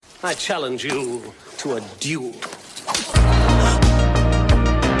I challenge you to a duel.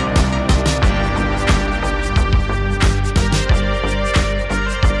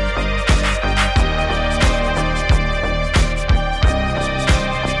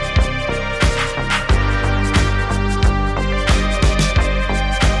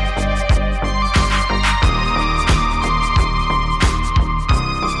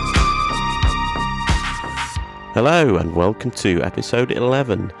 Hello and welcome to episode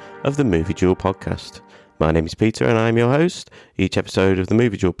 11 of the Movie Duel podcast. My name is Peter and I'm your host. Each episode of the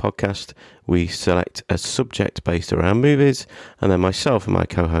Movie Duel podcast we select a subject based around movies, and then myself and my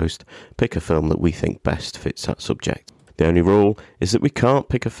co-host pick a film that we think best fits that subject. The only rule is that we can't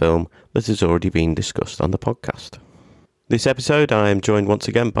pick a film that has already been discussed on the podcast. This episode I am joined once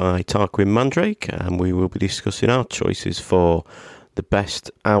again by Tarquin Mandrake, and we will be discussing our choices for the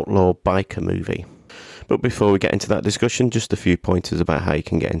best outlaw biker movie. But before we get into that discussion, just a few pointers about how you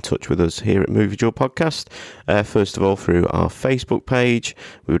can get in touch with us here at Movie Duel Podcast. First of all, through our Facebook page,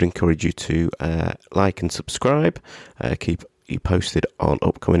 we would encourage you to like and subscribe. Keep you posted on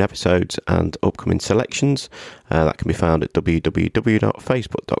upcoming episodes and upcoming selections. That can be found at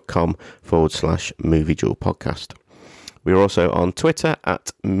www.facebook.com/Movie Duel Podcast. We're also on Twitter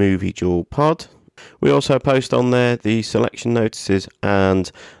at Movie Duel Pod. We also post on there the selection notices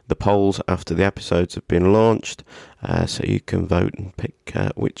and the polls after the episodes have been launched, so you can vote and pick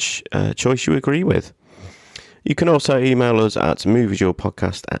which choice you agree with. You can also email us at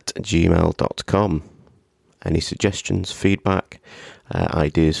movieduelpodcast@gmail.com. Any suggestions, feedback,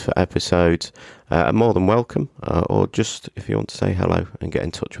 ideas for episodes are more than welcome, or just if you want to say hello and get in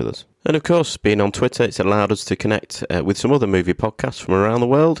touch with us. And of course, being on Twitter, it's allowed us to connect with some other movie podcasts from around the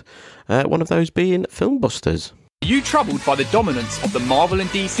world, one of those being Filmbusters. Are you troubled by the dominance of the Marvel and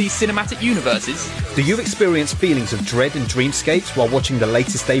DC cinematic universes? Do you experience feelings of dread and dreamscapes while watching the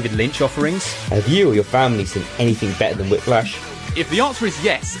latest David Lynch offerings? Have you or your family seen anything better than Whiplash? If the answer is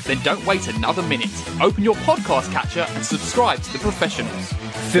yes, then don't wait another minute. Open your podcast catcher and subscribe to The Professionals.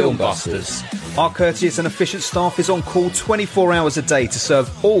 Filmbusters. Our courteous and efficient staff is on call 24 hours a day to serve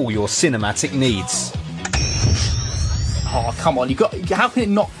all your cinematic needs. Oh, come on, how can it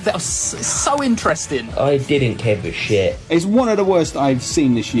not? That was so interesting. I didn't care for shit. It's one of the worst I've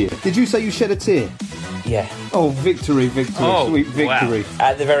seen this year. Did you say you shed a tear? Yeah. Oh, victory, sweet victory. Wow.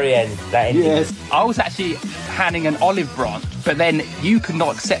 At the very end, that ending. Yes. I was actually handing an olive branch, but then you could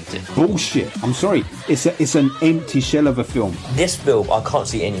not accept it. Bullshit. I'm sorry. It's an empty shell of a film. This film, I can't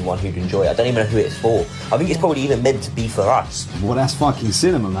see anyone who'd enjoy it. I don't even know who it's for. I think it's probably even meant to be for us. Well, that's fucking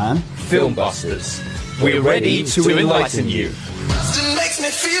cinema, man. Filmbusters. We're ready to enlighten you. Still makes me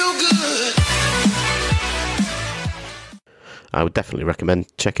feel good. I would definitely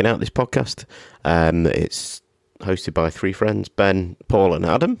recommend checking out this podcast. It's hosted by three friends, Ben, Paul and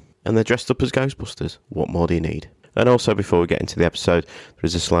Adam, and they're dressed up as Ghostbusters. What more do you need? And also, before we get into the episode, there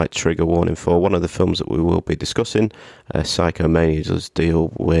is a slight trigger warning for one of the films that we will be discussing. Psychomania does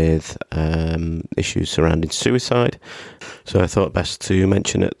deal with issues surrounding suicide, so I thought best to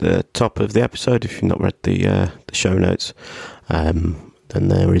mention at the top of the episode, if you've not read the show notes, then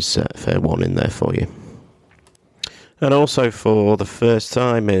there is a fair warning there for you. And also, for the first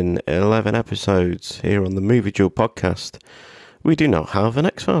time in 11 episodes here on the Movie Duel podcast, we do not have an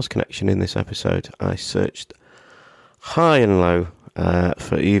X-Files connection in this episode. I searched high and low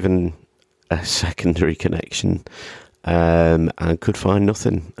for even a secondary connection, and could find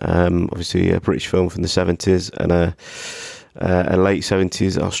nothing. Obviously, a British film from the 70s and a late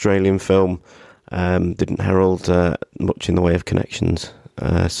 70s Australian film didn't herald much in the way of connections,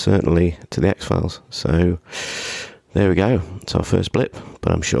 certainly to the X-Files. So there we go. It's our first blip,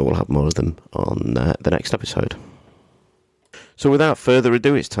 but I'm sure we'll have more of them on the next episode. So without further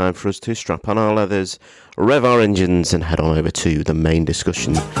ado, it's time for us to strap on our leathers, rev our engines, and head on over to the main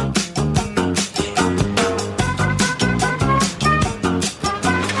discussion.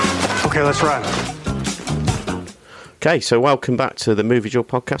 Okay, let's run. Okay, so welcome back to the Movie Duel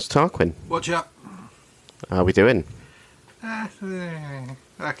podcast, Tarquin. Watch out. How are we doing?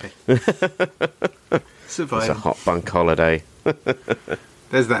 Okay. It's a hot bank holiday.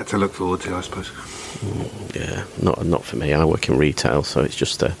 There's that to look forward to, I suppose. Yeah, not for me. I work in retail, so it's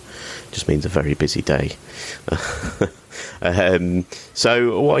just means a very busy day.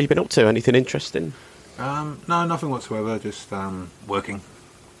 So, what have you been up to? Anything interesting? No, nothing whatsoever. Just working,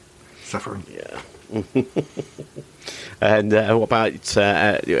 suffering. Yeah. And what about?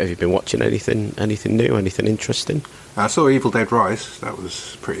 Have you been watching anything new? Anything interesting? I saw Evil Dead Rise. That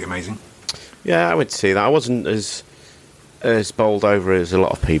was pretty amazing. Yeah, I went to see that. I wasn't as as bowled over as a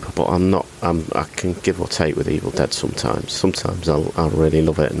lot of people, but I'm not. I can give or take with Evil Dead sometimes. Sometimes I'll really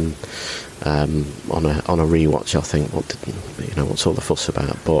love it, and on a rewatch I'll think, what's all the fuss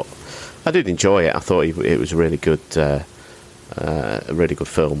about? But I did enjoy it. I thought it was a really good film,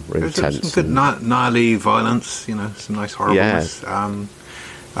 really intense. Some good gnarly violence, some nice horribleness. Yeah.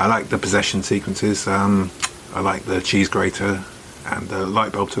 I like the possession sequences. I like the cheese grater and the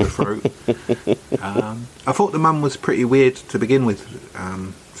light bulb to the throat. I thought the mum was pretty weird to begin with,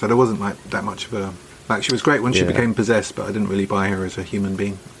 so there wasn't that much of a... she was great when she became possessed, but I didn't really buy her as a human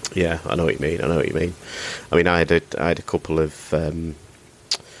being. Yeah, I know what you mean. I mean, I had a couple of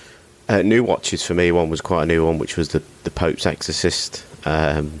new watches for me. One was quite a new one, which was the Pope's Exorcist.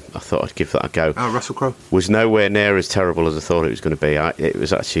 I thought I'd give that a go. Oh, Russell Crowe. Was nowhere near as terrible as I thought it was going to be. It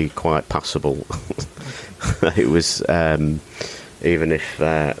was actually quite passable. It was, even if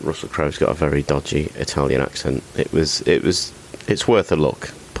Russell Crowe's got a very dodgy Italian accent, it's worth a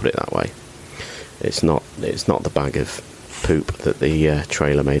look. Put it that way. It's not the bag of poop that the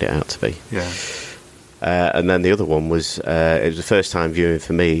trailer made it out to be. Yeah. And then the other one was it was the first time viewing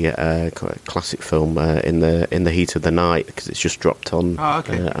for me quite a classic film in the heat of the night, because it's just dropped on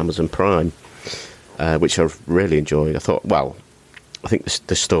Amazon Prime, which I've really enjoyed. I thought, I think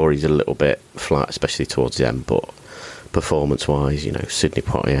the story's a little bit flat, especially towards the end, but performance-wise, Sidney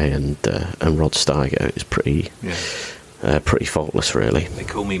Poitier and Rod Steiger is pretty faultless, really. They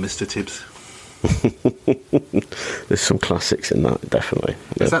call me Mr. Tibbs. There's some classics in that, definitely.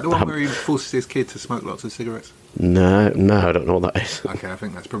 Is that the one where he forces his kid to smoke lots of cigarettes? No, I don't know what that is. Okay, I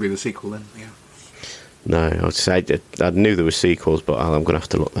think that's probably the sequel then. Yeah. No, I would say I knew there were sequels, but I'm going to have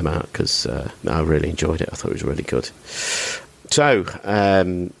to look them out, because I really enjoyed it. I thought it was really good. So,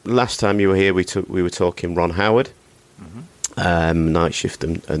 last time you were here, we were talking Ron Howard, Night Shift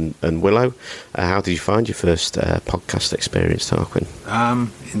and Willow. How did you find your first podcast experience, Tarquin?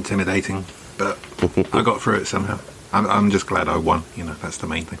 Intimidating, but I got through it somehow. I'm just glad I won. That's the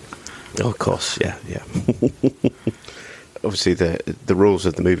main thing. Oh, of course, yeah. Obviously, the rules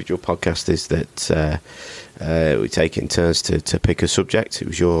of the Movie Drill podcast is that we take it in turns to pick a subject. It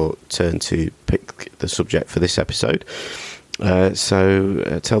was your turn to pick the subject for this episode.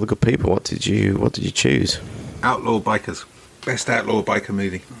 So tell the good people, what did you choose? Outlaw Bikers. Best outlaw biker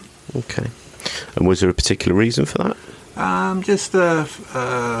movie. Okay. And was there a particular reason for that? Just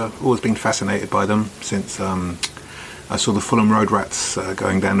always been fascinated by them since I saw the Fulham Road Rats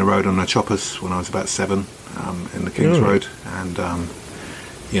going down the road on their choppers when I was about 7 in the King's Road, and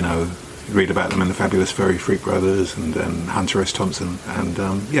you read about them in the Fabulous Furry Freak Brothers and Hunter S. Thompson, and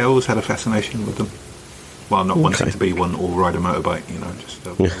I always had a fascination with them. Well, not wanting to be one or ride a motorbike, just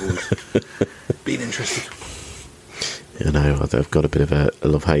I've always been interested. I've got a bit of a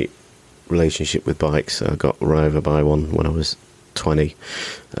love-hate relationship with bikes. I got run over by one when I was 20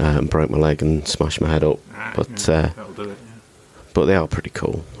 and broke my leg and smashed my head up. That'll do it, but they are pretty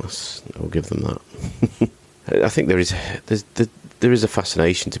cool. I'll give them that. I think there is a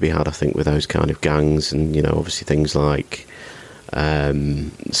fascination to be had, I think, with those kind of gangs, and obviously things like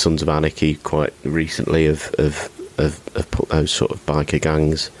Sons of Anarchy quite recently have put those sort of biker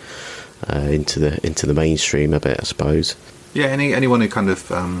gangs into the mainstream a bit, I suppose. Yeah, anyone who kind of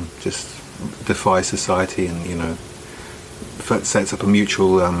just defies society and sets up a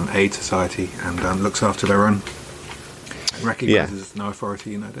mutual aid society and looks after their own, recognises no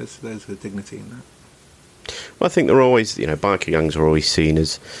authority. There's a dignity in that. Well, I think they're always, biker gangs are always seen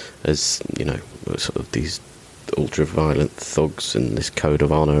as sort of these ultra-violent thugs and this code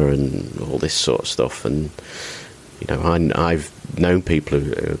of honour and all this sort of stuff. And I've known people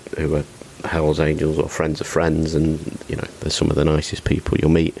who are Hell's Angels or friends of friends, and they're some of the nicest people you'll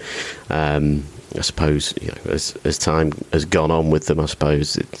meet. I suppose as time has gone on with them, I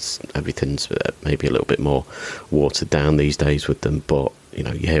suppose everything's maybe a little bit more watered down these days with them. But you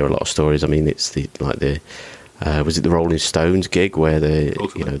hear a lot of stories. I mean, it's was it the Rolling Stones gig where they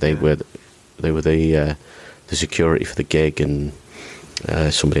were the security for the gig, and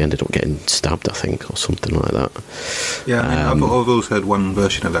somebody ended up getting stabbed, I think, or something like that. Yeah, I've also heard one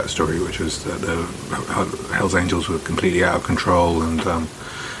version of that story, which was that the Hells Angels were completely out of control and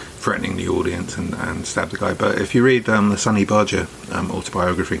threatening the audience and stabbed the guy. But if you read the Sonny Barger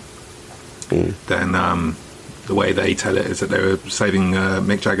autobiography, then the way they tell it is that they were saving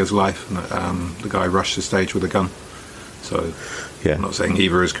Mick Jagger's life, and the guy rushed the stage with a gun. So I'm not saying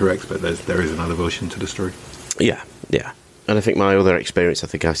either is correct, but there is another version to the story. Yeah. And I think my other experience, I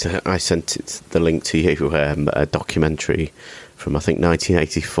think I sent the link to you, a documentary from, I think,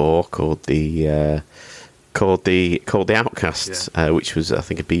 1984 called the Outcasts, which was, I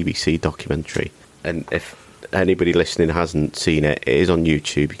think, a BBC documentary. And if anybody listening hasn't seen it, it is on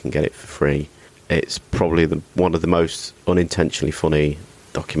YouTube. You can get it for free. It's probably one of the most unintentionally funny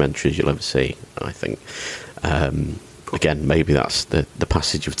documentaries you'll ever see, I think. Again, maybe that's the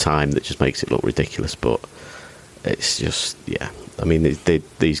passage of time that just makes it look ridiculous, but it's just, yeah. I mean,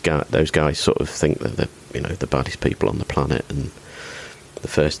 those guys sort of think that they're, the baddest people on the planet, and the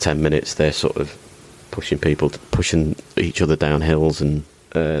first 10 minutes they're sort of pushing each other down hills, and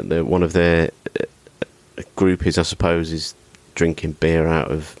one of their groupies, I suppose, is drinking beer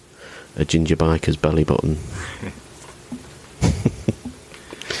out of a ginger biker's belly button.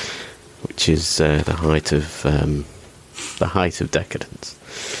 Which is the height of decadence,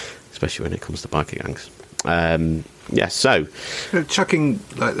 especially when it comes to biker gangs. So chucking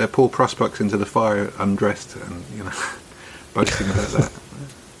like their poor prospects into the fire undressed, and boasting about that.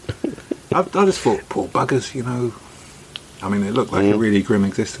 I just thought, poor buggers, I mean, it looked like a really grim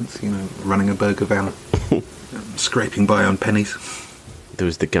existence, running a burger van, scraping by on pennies. There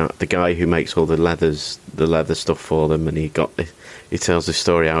was the guy who makes all the leather stuff for them, and he tells the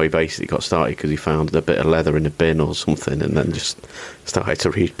story how he basically got started because he found a bit of leather in a bin or something, and then just started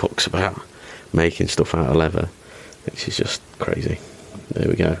to read books about making stuff out of leather, which is just crazy. There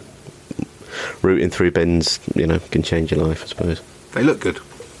we go. Rooting through bins, can change your life, I suppose. They look good.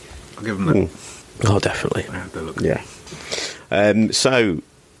 I'll give them that. Oh, definitely. Yeah, they look good. Yeah. So,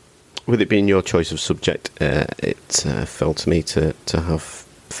 with it being your choice of subject, it fell to me to have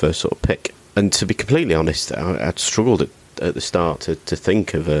first sort of pick. And to be completely honest, I'd struggled at the start to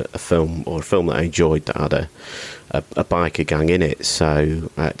think of a film that I enjoyed that had a biker gang in it. So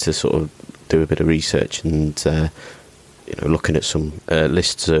I had to sort of do a bit of research and looking at some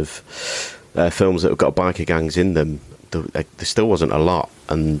lists of films that have got biker gangs in them. There still wasn't a lot,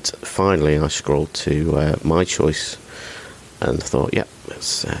 and finally I scrolled to my choice and thought, yeah,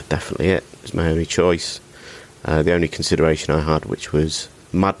 that's definitely it. It's my only choice. The only consideration I had, which was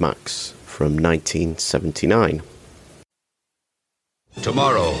Mad Max from 1979.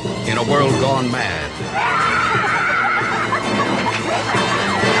 Tomorrow, in a world gone mad,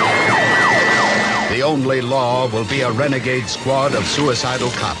 the only law will be a renegade squad of suicidal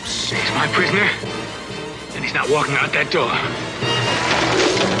cops. He's my prisoner, and he's not walking out that door.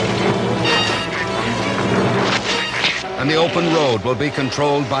 And the open road will be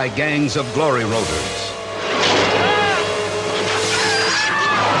controlled by gangs of glory roaders.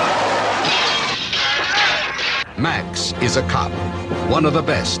 Max is a cop, one of the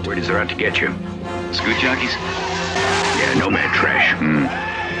best. Where does they're out to get you? Scoot jockeys? Yeah, nomad trash.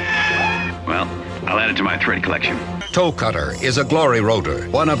 Well, I'll add it to my thread collection. Toe Cutter is a glory roader,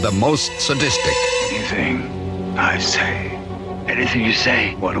 one of the most sadistic. Anything I say, anything you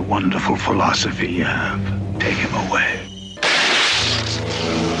say, what a wonderful philosophy you have. Take him away.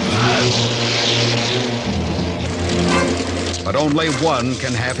 But only one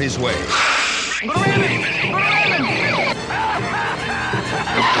can have his way.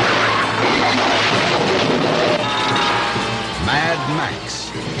 Mad Max.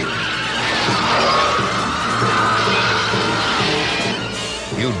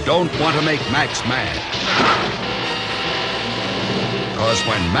 You don't want to make Max mad. Because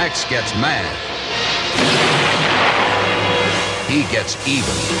when Max gets mad, he gets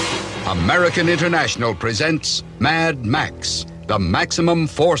even. American International presents Mad Max, the maximum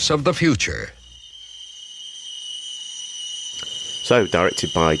force of the future. So,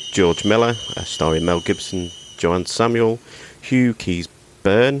 directed by George Miller, starring Mel Gibson, Joanne Samuel, Hugh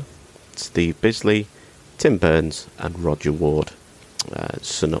Keys-Byrne, Steve Bisley, Tim Burns and Roger Ward.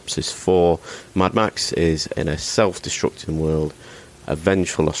 Synopsis for Mad Max is in a self-destructing world. A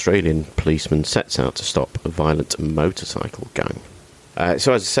vengeful Australian policeman sets out to stop a violent motorcycle gang.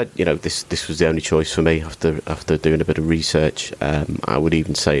 So as I said, this was the only choice for me after doing a bit of research. I would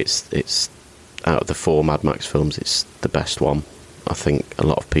even say it's out of the 4 Mad Max films, it's the best one. I think a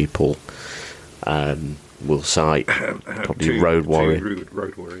lot of people will cite probably Road Warrior.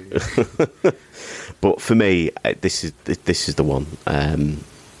 Road Warrior. But for me, this is the one.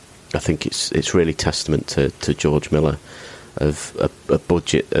 I think it's really testament to George Miller of a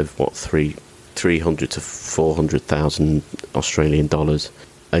budget of what 300 to 400,000 Australian dollars,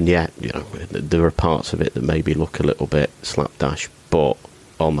 and yet there are parts of it that maybe look a little bit slapdash, but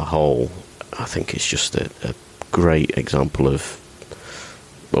on the whole, I think it's just a great example of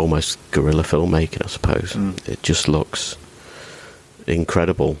almost guerrilla filmmaking, I suppose. It just looks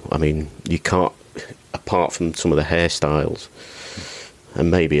incredible. I mean, you can't, apart from some of the hairstyles and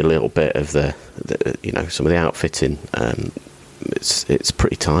maybe a little bit of the some of the outfitting, it's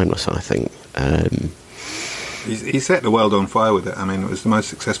pretty timeless, I think. He set the world on fire with it. I mean, it was the most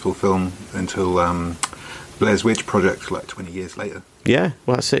successful film until Blair's Witch Project, like 20 years later. Yeah,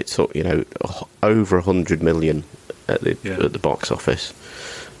 well, that's it. So, over 100 million at the box office.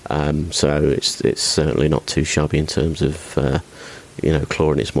 So it's certainly not too shabby in terms of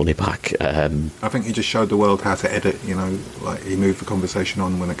clawing its money back. I think he just showed the world how to edit. Like he moved the conversation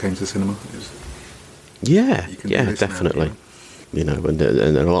on when it came to cinema. Definitely. Now, and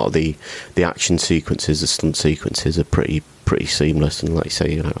a lot of the action sequences, the stunt sequences, are pretty seamless. And like you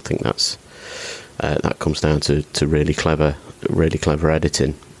say, I think that comes down to really clever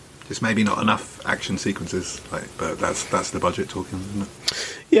editing. Just maybe not enough action sequences, but that's the budget talking, isn't it?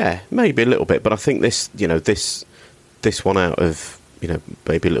 Yeah, maybe a little bit, but I think this one, out of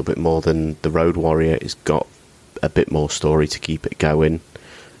maybe a little bit more than the Road Warrior, has got a bit more story to keep it going.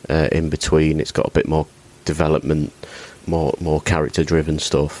 In between, it's got a bit more development, more character driven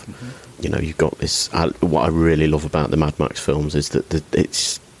stuff. Mm-hmm. You've got this. What I really love about the Mad Max films is that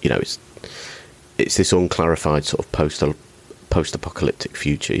it's this unclarified sort of post-apocalyptic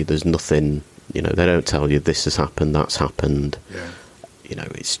future. There's nothing, they don't tell you this has happened, that's happened. Yeah.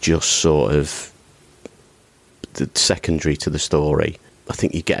 It's just sort of secondary to the story. I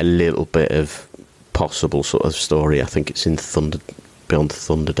think you get a little bit of possible sort of story. I think it's in Beyond the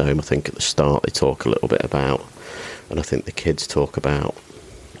Thunderdome. I think at the start they talk a little bit about, and I think the kids talk about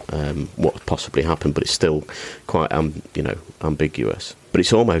what possibly happened, but it's still quite ambiguous. But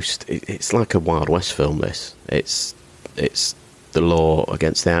it's almost it's like a Wild West film. This it's the law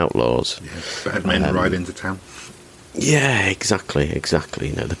against the outlaws. Yeah, bad men ride into town. Yeah, exactly.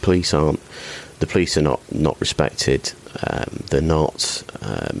 The police are not respected. They're not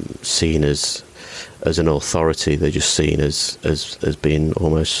seen as an authority. They're just seen as being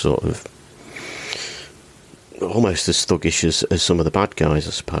almost as thuggish as some of the bad guys,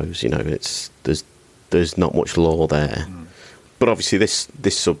 I suppose. There's not much law there. But obviously this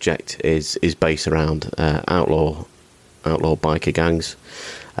subject is based around outlaw biker gangs.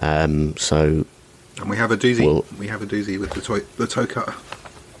 And we have a doozy. We have a doozy with the toe cutter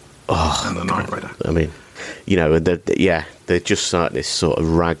and the Knight Rider. I mean, they're just like this sort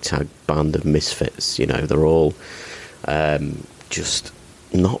of ragtag band of misfits. They're all just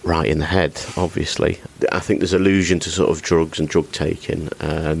not right in the head. Obviously, I think there's allusion to sort of drugs and drug taking,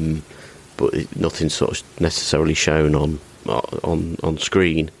 but nothing sort of necessarily shown on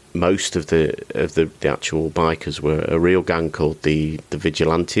screen. Most of the actual bikers were a real gang called the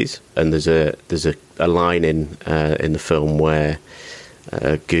Vigilantes, and there's a line in the film where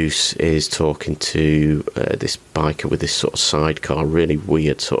Goose is talking to this biker with this sort of sidecar, really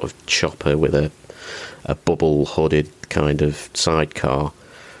weird sort of chopper with a bubble hooded kind of sidecar,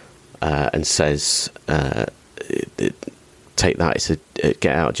 and says, "Take that, it's a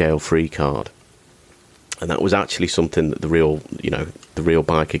get out of jail free card." And that was actually something that the real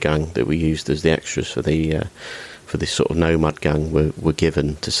biker gang that we used as the extras for this sort of nomad gang were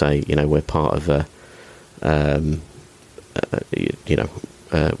given to say, we're part of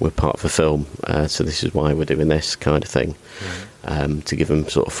we're part of a film, so this is why we're doing this kind of thing, to give them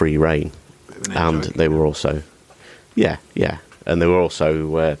sort of free rein. And they were also, and they were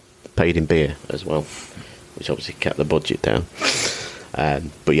also paid in beer as well, which obviously kept the budget down.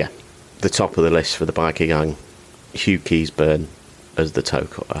 But yeah. The top of the list for the biker gang, Hugh Keysburn as the toe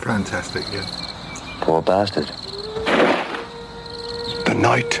cutter. Fantastic, yeah. Poor bastard. The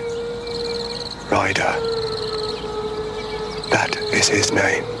Knight Rider. That is his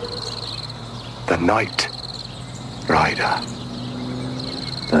name. The Knight Rider.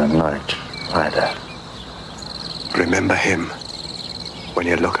 The Knight Rider. Remember him when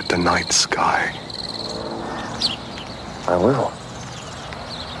you look at the night sky. I will.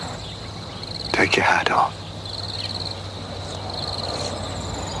 Take your hat off.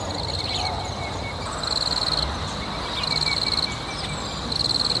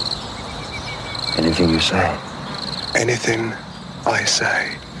 Anything you say? Anything I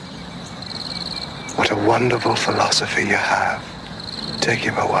say. What a wonderful philosophy you have. Take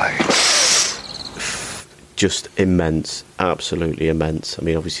him away. Just immense, absolutely immense. I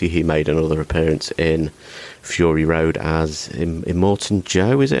mean, obviously he made another appearance in Fury Road as Immortan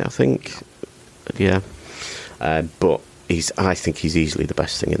Joe, is it, I think? Yeah. But I think he's easily the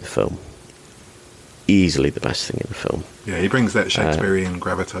best thing in the film. Easily the best thing in the film. Yeah, he brings that Shakespearean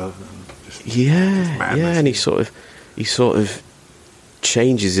gravitas. Just and he sort of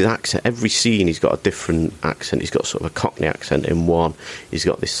changes his accent. Every scene he's got a different accent. He's got sort of a Cockney accent in one, he's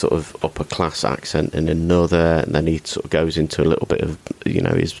got this sort of upper class accent in another, and then he sort of goes into a little bit of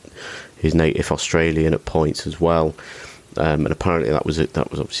his native Australian at points as well. And apparently that was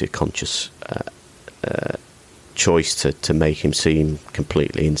obviously a conscious choice to make him seem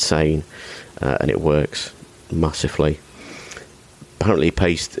completely insane, and it works massively. Apparently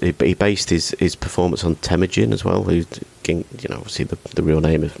he based his performance on Temujin as well, who's, obviously the real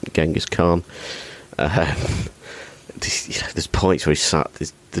name of Genghis Khan. There's points where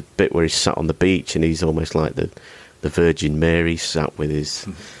there's the bit where he's sat on the beach and he's almost like the Virgin Mary, sat with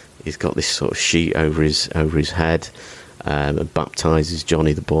he's got this sort of sheet over his head, and baptises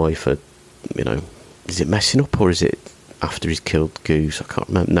Johnny the boy for, is it messing up or is it after he's killed Goose? I can't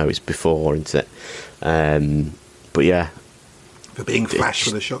remember. No, it's before, isn't it? But yeah, for being flashed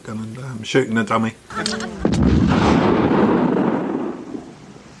with a shotgun and shooting a dummy.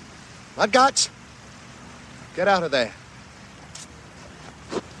 Mudguts, get out of there.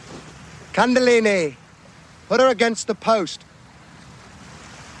 Candelini, put her against the post.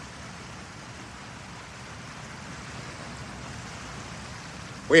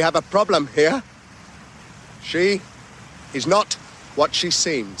 We have a problem here. She is not what she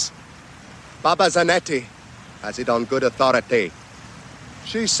seems. Baba Zanetti has it on good authority.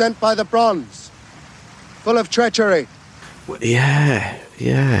 She's sent by the Bronze, full of treachery. Yeah.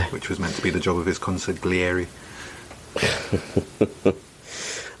 Which was meant to be the job of his consigliere.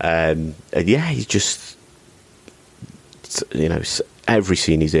 He's just, every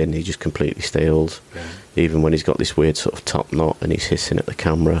scene he's in, he just completely steals. Yeah. Even when he's got this weird sort of top knot and he's hissing at the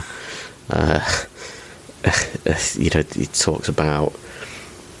camera. He talks about,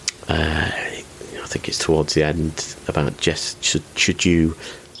 I think it's towards the end, about should you...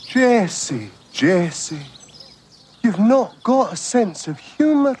 Jesse, you've not got a sense of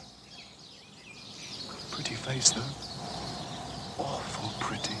humour. Pretty face, though. Awful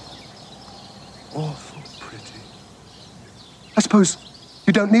pretty. Awful pretty. I suppose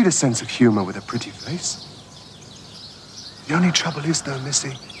you don't need a sense of humour with a pretty face. The only trouble is, though,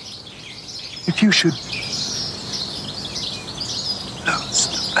 Missy, if you should lose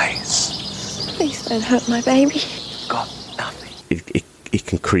the face. Please don't hurt my baby. Got nothing. He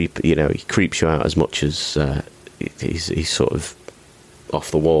can creep, he creeps you out as much as he's sort of off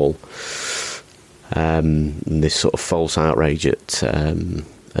the wall. And this sort of false outrage at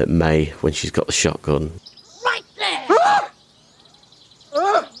May when she's got the shotgun. Right there!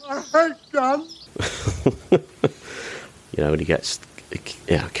 I hate guns. And he gets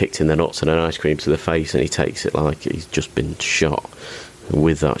kicked in the nuts and an ice cream to the face, and he takes it like he's just been shot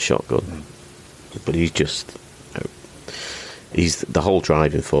with that shotgun. But he's just, he's the whole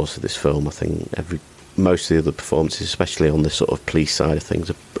driving force of this film. I think most of the other performances, especially on the sort of police side of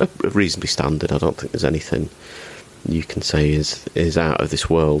things, are reasonably standard. I don't think there's anything you can say is out of this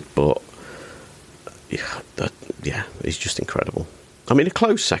world, but he's just incredible. I mean, a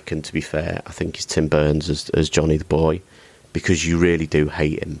close second, to be fair, I think is Tim Burns as Johnny the boy, because you really do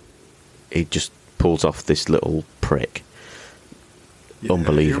hate him. He just pulls off this little prick.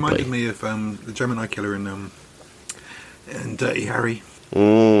 Unbelievably. He reminded me of the Gemini killer in Dirty Harry.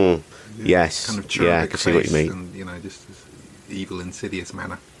 Yes. Kind of I can see what you mean. And, just this evil, insidious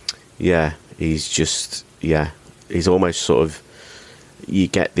manner. Yeah, he's just, he's almost sort of, you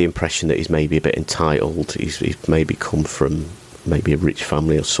get the impression that he's maybe a bit entitled. He's maybe come from maybe a rich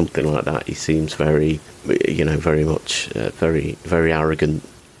family or something like that. He seems very, very much, very, very arrogant.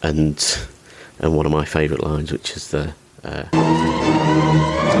 And one of my favourite lines, which is the...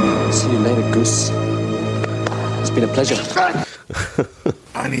 See you later, Goose. It's been a pleasure.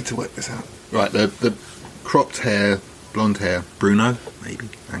 I need to work this out. Right, the cropped hair, blonde hair, Bruno, maybe.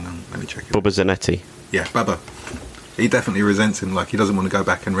 Hang on, let me check it. Bubba Zanetti. Yeah, Bubba. He definitely resents him, like he doesn't want to go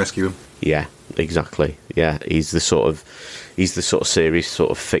back and rescue him. Yeah, exactly. Yeah, he's the sort of serious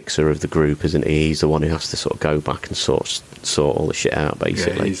sort of fixer of the group, isn't he? He's the one who has to sort of go back and sort all the shit out,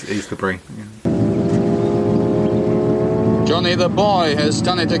 basically. Yeah, he's the brain. Yeah. Johnny the boy has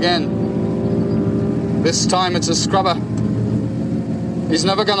done it again. This time it's a scrubber. He's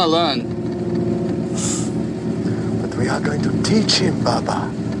never gonna learn. But we are going to teach him,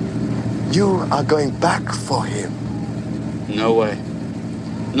 Baba. You are going back for him. No way.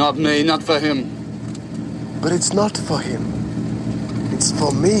 Not me, not for him. But it's not for him. It's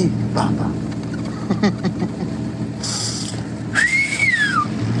for me, Baba.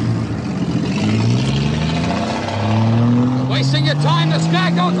 Wasting your time, this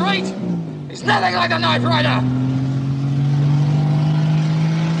guy goes right. He's nothing like a Knight Rider.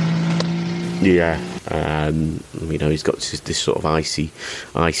 Yeah, he's got this sort of icy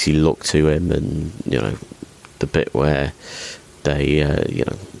look to him, and the bit where they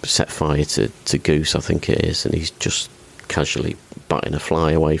set fire to Goose, I think it is, and he's just casually batting a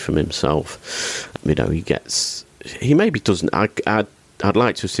fly away from himself. He maybe doesn't. I I'd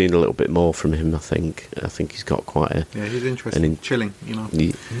like to have seen a little bit more from him. I think he's got quite a he's interesting, chilling, you know.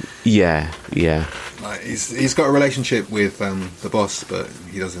 Yeah. Like he's got a relationship with the boss, but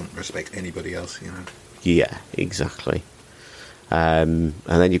he doesn't respect anybody else, you know. Yeah, exactly. And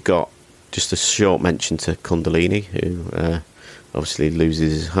then you've got just a short mention to Kundalini, who obviously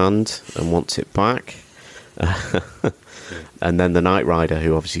loses his hand and wants it back. And then the Knight Rider,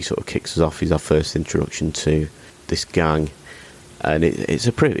 who obviously sort of kicks us off. He's our first introduction to this gang, and it's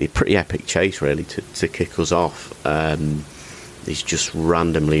a pretty epic chase, really, to kick us off. He's just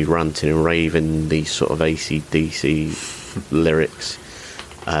randomly ranting and raving these sort of AC/DC lyrics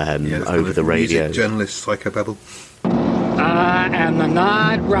over the radio. Music journalist psychobabble. I am the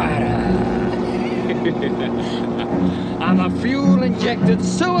Knight Rider. I'm a fuel-injected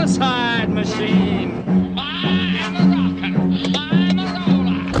suicide machine. I'm a rocker. I'm a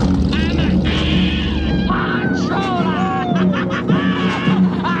roller. I'm a controller.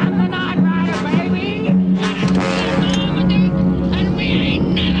 I'm the Knight Rider, baby. And we ain't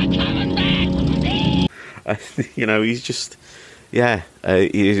never coming back. You know, he's just... Yeah,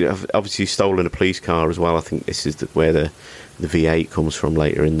 he's obviously stolen a police car as well. I think this is where the V8 comes from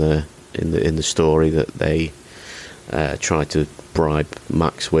later in the story, that they try to bribe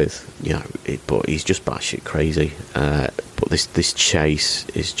Max with. You know, but he's just batshit crazy. But this chase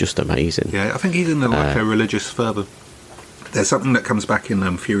is just amazing. Yeah, I think he's in a religious fervour. There's something that comes back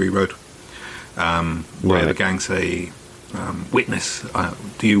in Fury Road, where the gang say, "Witness,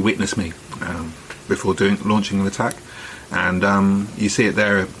 do you witness me?" Before launching an attack. And you see it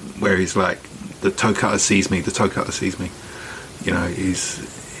there where he's like, the toe cutter sees me, the toe cutter sees me. You know,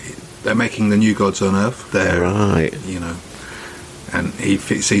 they're making the new gods on earth. They're, right. You know, and he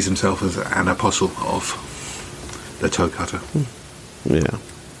sees himself as an apostle of the toe cutter. Yeah.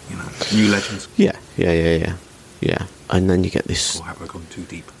 You know, new legends. Yeah. And then you get this... Or have I gone too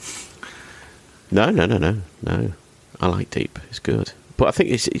deep? No. I like deep. It's good. But I think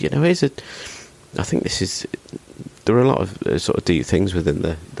it's, you know, I think this is... There are a lot of sort of deep things within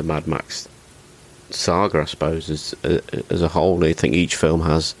the Mad Max saga, I suppose, as a whole. I think each film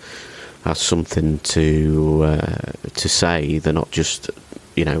has something to say. They're not just,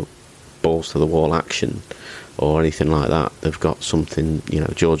 you know, balls to the wall action or anything like that. They've got something. You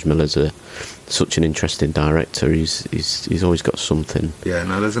know, George Miller's such an interesting director. He's always got something. Yeah,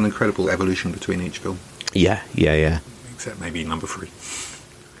 no, there's an incredible evolution between each film. Yeah. Except maybe number 3.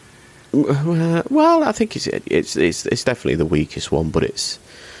 Well, I think it's definitely the weakest one, but it's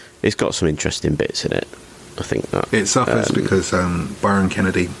got some interesting bits in it. I think that it suffers because Byron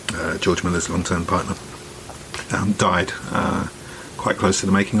Kennedy, George Miller's long-term partner, died quite close to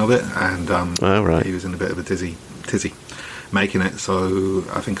the making of it, and he was in a bit of a tizzy making it. So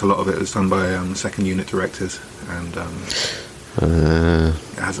I think a lot of it was done by second unit directors, and it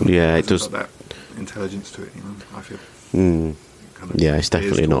hasn't does got that intelligence to it. You know, I feel. Yeah, it's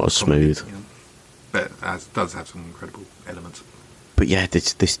definitely not as smooth. You know, but it does have some incredible elements. But yeah,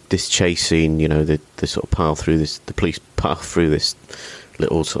 this chase scene, you know, the sort of the police pile through this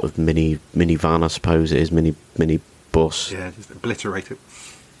little sort of minivan, I suppose it is, mini bus. Yeah, just obliterate it.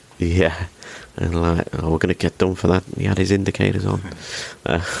 Yeah, and like, we're going to get done for that. He had his indicators on.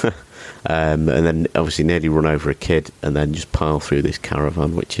 And then obviously nearly run over a kid, and then just pile through this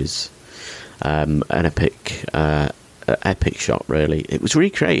caravan, which is an epic shot, really. It was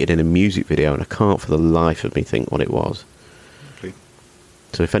recreated in a music video, and I can't for the life of me think what it was. Okay.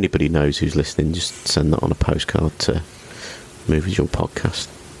 So if anybody knows who's listening, just send that on a postcard to Movies Your Podcast,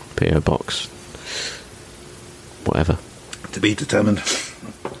 PO Box, whatever. To be determined.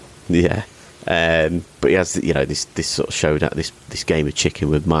 Yeah. But he has, you know, this sort of showed at this game of chicken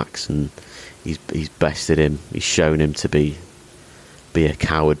with Max, and he's bested him. He's shown him to be a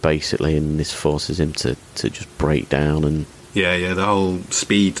coward, basically, and this forces him to just break down. And the whole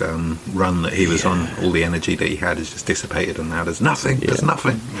speed run that he was on, all the energy that he had is just dissipated, and now there's nothing.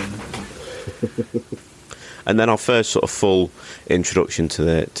 And then our first sort of full introduction to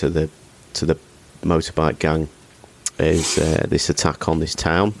the motorbike gang is this attack on this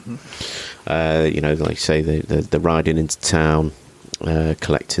town. You know, like you say, they're riding into town,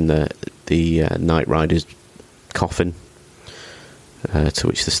 collecting the Knight Rider's coffin. To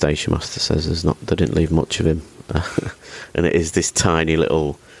which the station master says they didn't leave much of him, and it is this tiny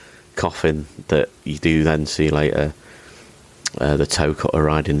little coffin that you do then see later. The toe cutter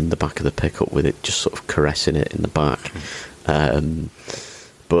riding in the back of the pickup with it, just sort of caressing it in the back.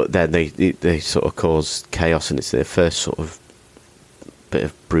 But then they sort of cause chaos, and it's their first sort of bit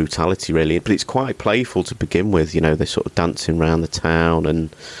of brutality, really. But it's quite playful to begin with. You know, they're sort of dancing around the town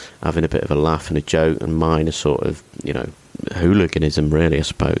and having a bit of a laugh and a joke, and mine are sort of, you know, hooliganism, really, I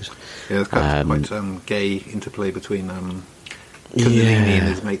suppose. Yeah, there's quite gay interplay between Kundalini and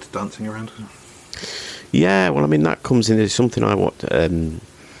his mate dancing around. Yeah, well, I mean, that comes in as something I'll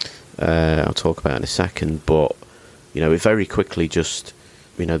talk about in a second, but, you know, it very quickly just,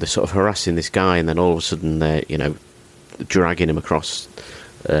 you know, they're sort of harassing this guy, and then all of a sudden they're, you know, dragging him across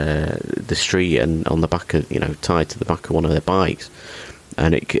the street and on the back of, you know, tied to the back of one of their bikes,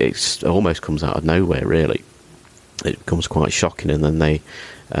 and it almost comes out of nowhere, really. It becomes quite shocking, and then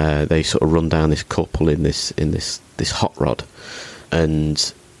they sort of run down this couple in this hot rod,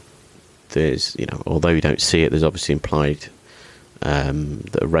 and there's, you know, although you don't see it, there's obviously implied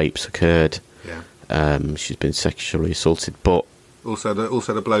that a rape's occurred. Yeah. She's been sexually assaulted, but also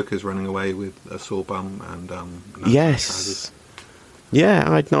the bloke is running away with a sore bum and yes. Yeah,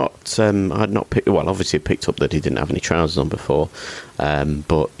 I'd not picked. Well, obviously, it picked up that he didn't have any trousers on before,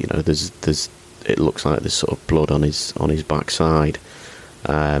 but you know, there's it looks like there's sort of blood on his backside,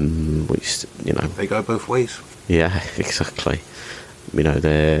 which, you know, they go both ways. Yeah, exactly. You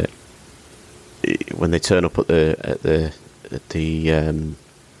know, when they turn up at the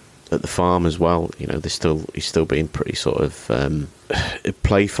farm as well, you know, he's still being pretty sort of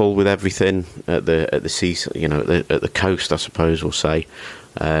playful with everything at the sea, you know, at the coast, I suppose we'll say.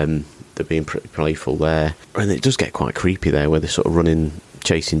 They're being pretty playful there, and it does get quite creepy there, where they're sort of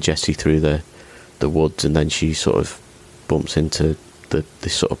chasing Jessie through the woods, and then she sort of bumps into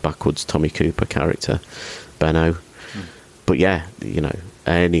this sort of backwoods Tommy Cooper character, Benno. But yeah, you know,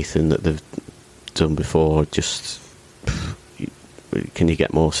 anything that they've done before, just can you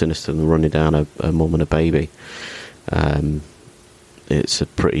get more sinister than running down a mum and a baby? It's a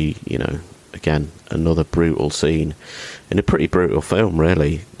pretty, you know, again, another brutal scene in a pretty brutal film,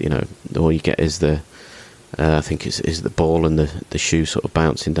 really. You know, all you get is I think is the ball and the shoe sort of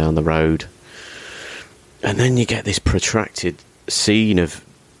bouncing down the road, and then you get this protracted scene of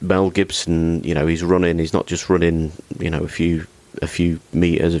Mel Gibson. You know, he's running. He's not just running, you know, a few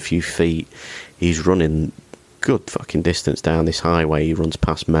meters, a few feet. He's running good fucking distance down this highway. He runs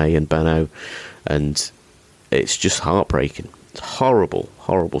past May and Benno, and it's just heartbreaking. It's a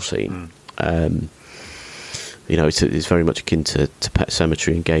horrible scene. You know, it's very much akin to Pet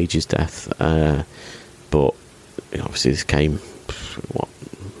Sematary and Gage's death, but you know, obviously this came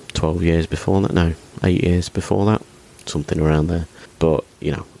 12 years before that. No, 8 years before that, something around there. But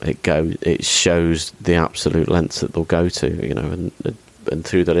you know, it shows the absolute lengths that they'll go to. You know, and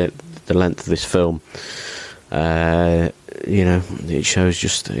through the length of this film, you know, it shows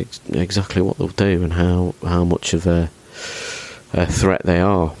just exactly what they'll do and how much of a threat they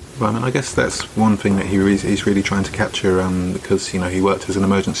are. Well, I mean, I guess that's one thing that he's really trying to capture, because, you know, he worked as an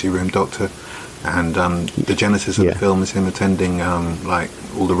emergency room doctor, and the genesis of the film is him attending like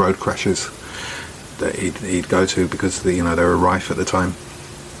all the road crashes that he'd go to, because they were rife at the time,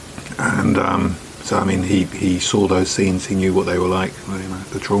 and so I mean, he saw those scenes, he knew what they were like, you know,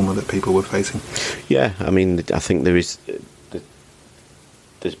 the trauma that people were facing. Yeah, I mean, I think there's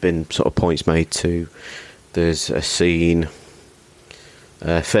been sort of points made to. There's a scene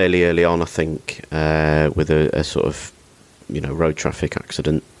fairly early on, I think, with a sort of, you know, road traffic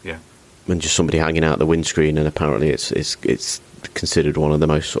accident. Yeah. And just somebody hanging out the windscreen, and apparently it's considered one of the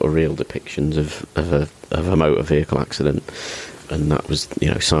most sort of real depictions of a motor vehicle accident, and that was,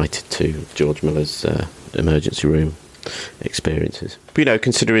 you know, cited to George Miller's emergency room experiences. But, you know,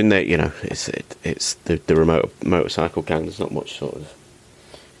 considering that, you know, it's the remote motorcycle gang, there's not much sort of.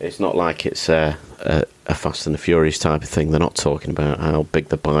 It's not like it's a Fast and the Furious type of thing. They're not talking about how big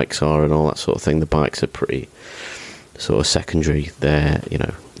the bikes are and all that sort of thing. The bikes are pretty sort of secondary. They're, you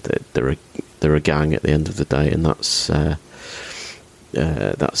know, they're a gang at the end of the day, and that's their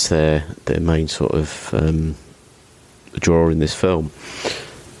main sort of draw in this film.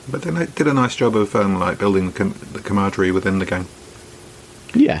 But they did a nice job of like building the camaraderie within the gang.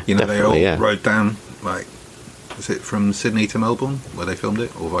 Yeah, you know, they all rode down, like, was it from Sydney to Melbourne where they filmed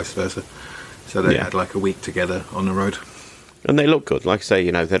it, or vice versa? So they had like a week together on the road, and they look good. Like I say,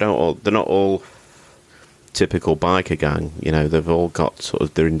 you know, they're not all typical biker gang. You know, they've all got sort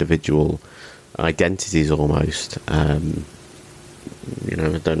of their individual identities almost. You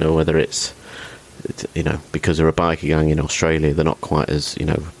know, I don't know whether it's, you know, because they're a biker gang in Australia, they're not quite as, you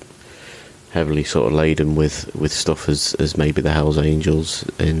know, heavily sort of laden with stuff as maybe the Hells Angels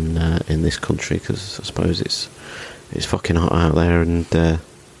in this country, because I suppose it's fucking hot out there, and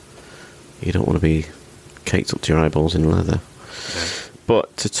you don't want to be caked up to your eyeballs in leather. Yeah.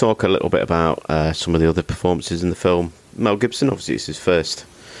 But to talk a little bit about some of the other performances in the film, Mel Gibson, obviously it's his first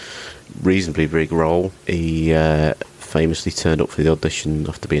reasonably big role. He famously turned up for the audition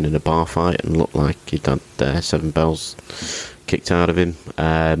after being in a bar fight and looked like he'd had 7 bells kicked out of him.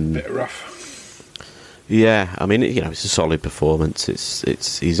 Bit rough. Yeah, I mean, it's a solid performance.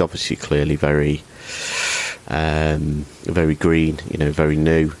 He's obviously clearly very, very green, very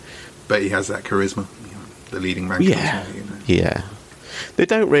new. But he has that charisma, the leading man. Yeah, charisma, yeah. They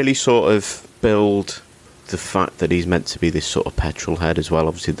don't really sort of build the fact that he's meant to be this sort of petrol head as well.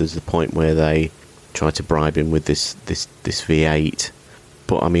 Obviously, there's the point where they try to bribe him with this V8.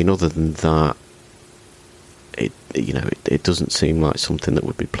 But I mean, other than that, it doesn't seem like something that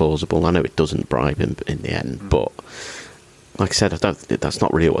would be plausible. I know it doesn't bribe him in the end, but like I said, that's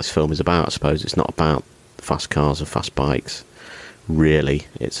not really what this film is about. I suppose it's not about fast cars or fast bikes. Really,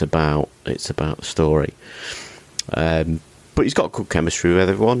 it's about the story. But he's got good chemistry with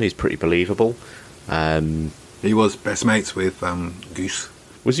everyone. He's pretty believable. He was best mates with Goose.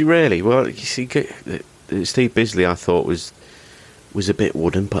 Was he really? Well, you see, Steve Bisley, I thought was a bit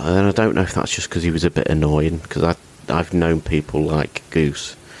wooden, but then I don't know if that's just because he was a bit annoying. Because I've known people like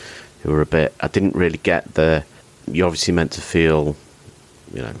Goose who were a bit. I didn't really get the. You're obviously meant to feel,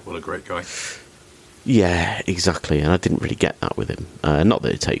 What a great guy. Yeah, exactly, and I didn't really get that with him. Not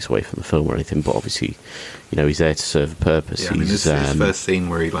that it takes away from the film or anything, but obviously, he's there to serve a purpose. Yeah, I mean, this is his first scene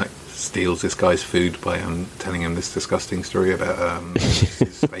where he steals this guy's food by telling him this disgusting story about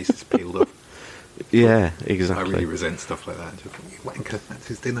his face is peeled off. Yeah, exactly. I really resent stuff like that. Just wanker, that's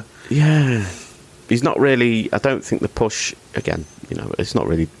his dinner. Yeah, he's not really. I don't think the push again. It's not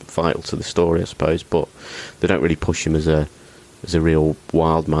really vital to the story, I suppose, but they don't really push him as a real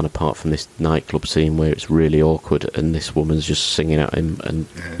wild man, apart from this nightclub scene where it's really awkward and this woman's just singing at him and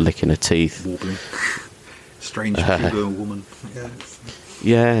licking her teeth. Warbling. Strange girl woman.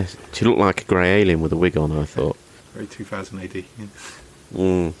 Yeah, she looked like a grey alien with a wig on, I thought. Very 2000 AD.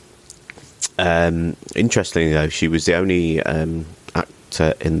 Yeah. Interestingly, though, she was the only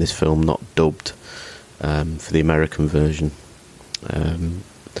actor in this film not dubbed for the American version.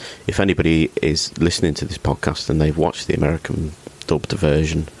 If anybody is listening to this podcast and they've watched the American dubbed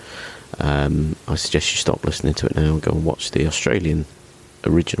version, I suggest you stop listening to it now and go and watch the Australian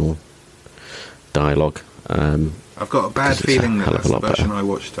original dialogue. I've got a bad feeling that's the version better. I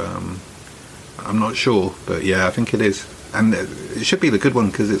watched. I'm not sure, but yeah, I think it is. And it should be the good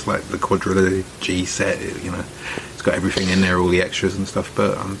one because it's like the quadrilogy set, It's got everything in there, all the extras and stuff,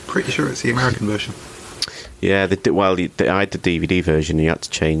 but I'm pretty sure it's the American version. Yeah, I had the DVD version. You had to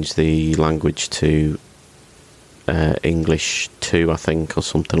change the language to English 2, I think, or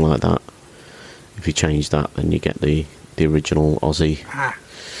something like that. If you change that, then you get the original Aussie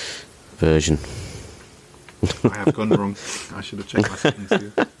version. I have gone wrong. I should have checked my settings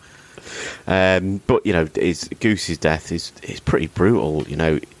here. But Goose's death is pretty brutal.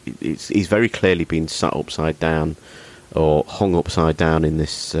 He's very clearly been sat upside down or hung upside down in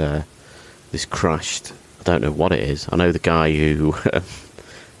this crashed. I don't know what it is. I know the guy who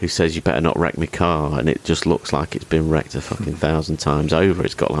says you better not wreck my car, and it just looks like it's been wrecked a fucking 1,000 times over.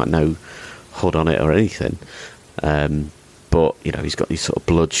 It's got no hood on it or anything. But he's got these sort of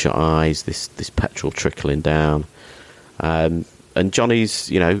bloodshot eyes, this petrol trickling down. And Johnny's,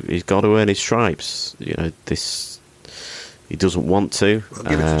 he's got to earn his stripes. He doesn't want to. Well,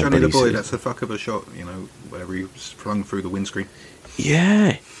 give it to Johnny the boy. That's a fuck of a shot. Wherever he flung through the windscreen.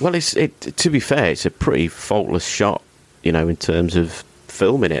 Yeah, well, to be fair, it's a pretty faultless shot, in terms of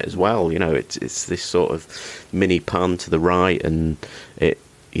filming it as well. It's this sort of mini pan to the right, and it,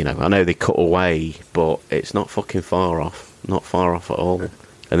 I know they cut away, but it's not fucking far off, not far off at all.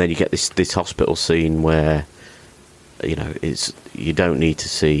 And then you get this hospital scene where, it's you don't need to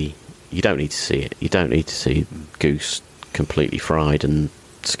see it. You don't need to see Goose completely fried and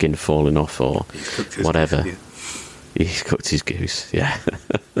skin falling off or whatever. Goose, yeah. He's cooked his goose, yeah.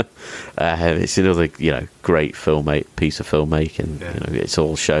 It's another, great piece of filmmaking. Yeah. It's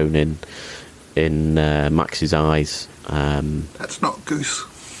all shown in Max's eyes. That's not Goose.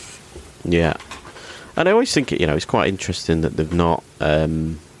 Yeah, and I always think it's quite interesting that they've not,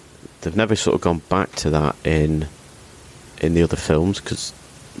 they've never sort of gone back to that in the other films because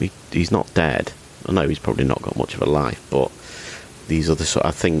he's not dead. I know he's probably not got much of a life, but these other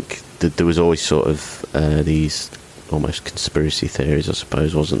I think that there was always sort of these almost conspiracy theories, I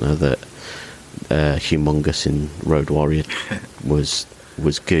suppose, wasn't there, that Humongous in Road Warrior was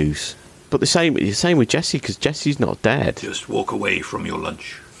Goose. But the same with Jesse, because Jesse's not dead. Just walk away from your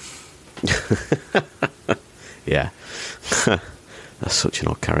lunch. Yeah. That's such an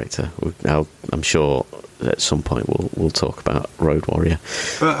odd character. I'm sure at some point we'll talk about Road Warrior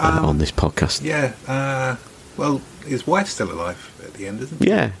on this podcast. Yeah. Well, his wife's still alive at the end, isn't she?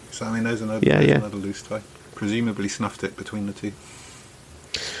 Yeah. So, I mean, there's another loose tie. presumably snuffed it between the two.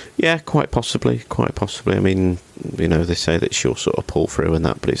 Yeah, quite possibly. I mean, you know, they say that she'll sort of pull through and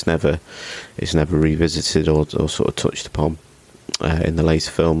that, but it's never revisited or sort of touched upon in the later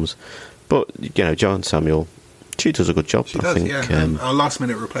films. But you know, Joanne Samuel, she does a good job. She does, I think, a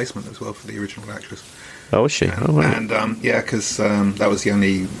last-minute replacement as well for the original actress. Oh, is she? And because that was the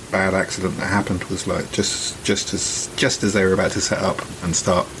only bad accident that happened. Was like just as they were about to set up and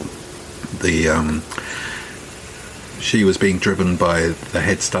start the. She was being driven by the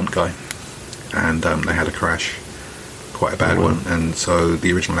head stunt guy, and they had a crash, quite a bad one. And so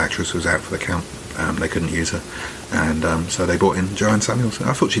the original actress was out for the count. They couldn't use her, and so they brought in Joanne Samuels.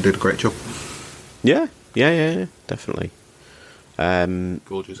 I thought she did a great job. Yeah, definitely.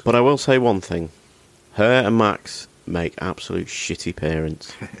 Gorgeous. But I will say one thing. Her and Max make absolute shitty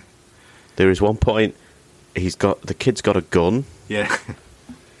parents. There is one point, the kid's got a gun. Yeah.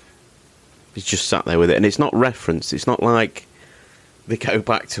 He's just sat there with it, and it's not referenced. It's not like they go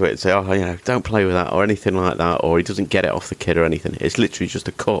back to it and say, oh, you know, don't play with that, or anything like that, or he doesn't get it off the kid or anything. It's literally just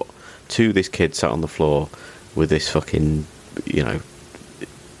a cut to this kid sat on the floor with this fucking, you know,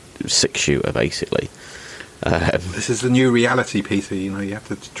 6-shooter, basically. This is the new reality, Peter. You know, you have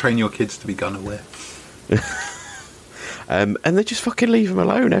to train your kids to be gun aware. And they just fucking leave him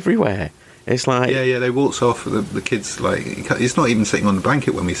alone everywhere. It's like... Yeah, they waltz off. The kid's like... He's not even sitting on the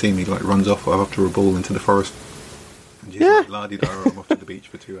blanket when we see him. He like runs off after a ball into the forest. And she's like, la-di-da, I'm off to the beach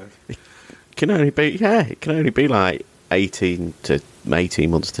for 2 hours. It can only be like 18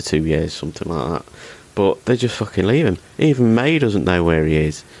 months to 2 years, something like that. But they just fucking leave him. Even May doesn't know where he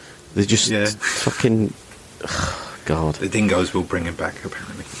is. They just fucking... Oh, God. The dingoes will bring him back,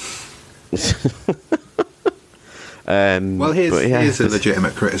 apparently. Well, here's a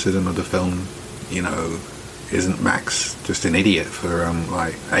legitimate criticism of the film. You know, isn't Max just an idiot for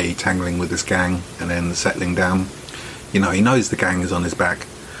like tangling with this gang and then settling down? You know, he knows the gang is on his back,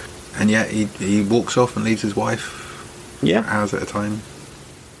 and yet he walks off and leaves his wife hours at a time.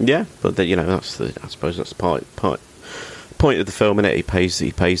 Yeah, but you know, I suppose that's the point of the film, innit? He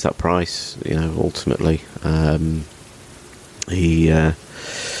pays that price. You know, ultimately,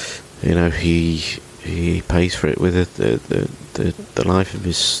 he pays for it with the life of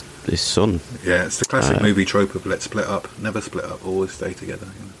his son. Yeah, it's the classic movie trope of let's split up, never split up, always stay together.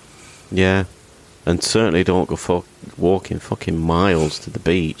 You know? Yeah, and certainly don't go walking fucking miles to the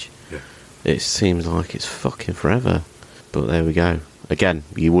beach. Yeah. It seems like it's fucking forever. But there we go. Again,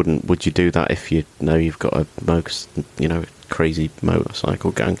 would you do that if you know you've got a crazy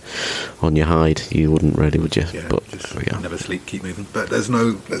motorcycle gang on your hide? You wouldn't really, would you? Yeah, but just there we go. Never sleep, keep moving. But there's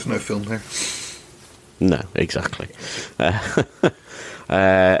no film there. No, exactly.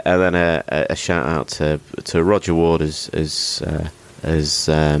 And then a shout out to Roger Ward as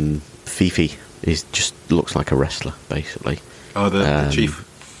Fifi. He just looks like a wrestler, basically. Oh, the chief.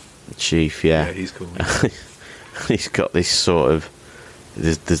 Chief, yeah. Yeah, he's cool. He's got this sort of.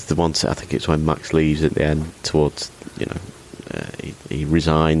 There's the one set, I think it's when Max leaves at the end towards, you know, he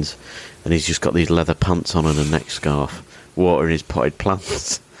resigns, and he's just got these leather pants on and a neck scarf, watering his potted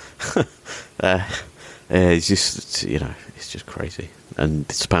plants. It's just, you know, it's just crazy.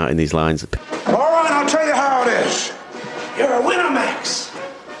 And spouting these lines. All right, I'll tell you how it is. You're a winner, Max.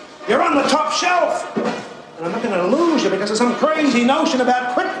 You're on the top shelf. And I'm not going to lose you because of some crazy notion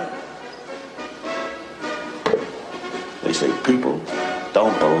about quitting. They say people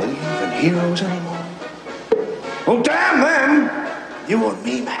don't believe in heroes anymore. Well, damn them. You and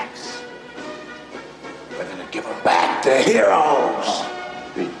me, Max. We're going to give them back to heroes.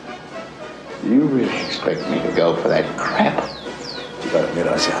 You really expect me to go for that crap? You gotta admit,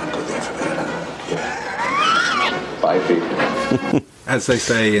 I sound good there for a minute. Yeah. Bye, people. As they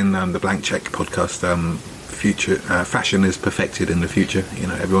say in the Blank Check podcast, future fashion is perfected in the future. You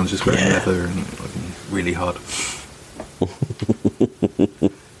know, everyone's just wearing leather and looking really hard.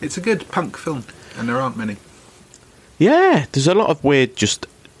 It's a good punk film, and there aren't many. Yeah, there's a lot of weird, just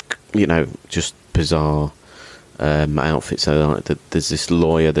bizarre outfits. So like there's this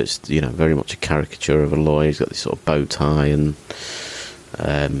lawyer that's, you know, very much a caricature of a lawyer. He's got this sort of bow tie and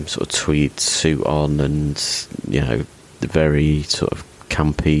sort of tweed suit on, and, you know, the very sort of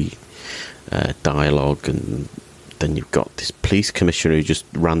campy dialogue. And then you've got this police commissioner who just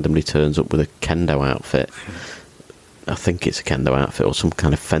randomly turns up with a kendo outfit. I think it's a kendo outfit or some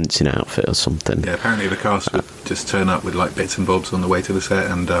kind of fencing outfit or something. Yeah, apparently the cast would just turn up with like bits and bobs on the way to the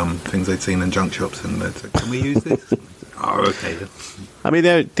set and things they'd seen in junk shops, and they'd say, "Can we use this?" Oh, okay then. I mean,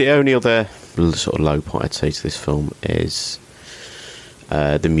 the only other sort of low point I'd say to this film is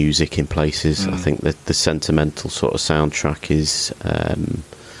the music in places. I think that the sentimental sort of soundtrack is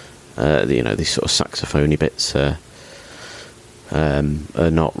these sort of saxophony bits don't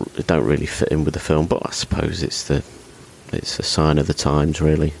really fit in with the film, but I suppose it's a sign of the times,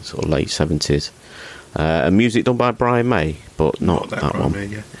 really, sort of late 70s. And music done by Brian May, but not that Brian one. May,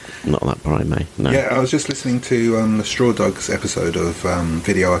 yeah. Not that Brian May, no. Yeah, I was just listening to the Straw Dogs episode of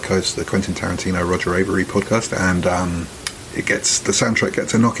Video Archives, the Quentin Tarantino Roger Avery podcast, and the soundtrack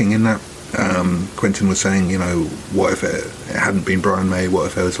gets a knocking in that. Quentin was saying, what if it hadn't been Brian May? What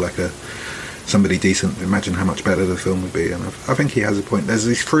if there was like somebody decent? Imagine how much better the film would be. And I think he has a point. There's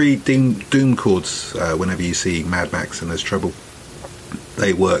these 3 doom chords whenever you see Mad Max and there's trouble.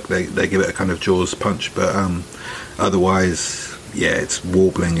 They work. They give it a kind of Jaws punch, but otherwise, yeah, it's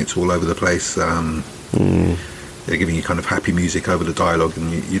warbling. It's all over the place. They're giving you kind of happy music over the dialogue,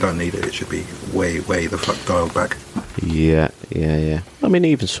 and you don't need it. It should be way the fuck dialed back. Yeah. I mean,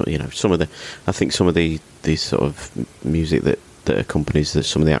 even some of the sort of music that accompanies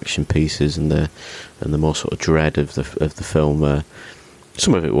some of the action pieces and the more sort of dread of the film.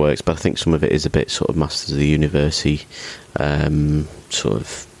 Some of it works, but I think some of it is a bit sort of Masters of the Universe-y, sort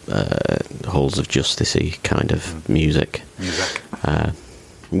of Halls of Justice-y kind of music.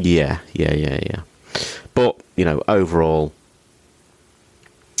 Yeah. But overall,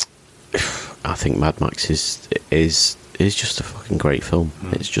 I think Mad Max is just a fucking great film.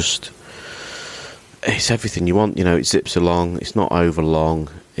 It's everything you want. It zips along. It's not over long.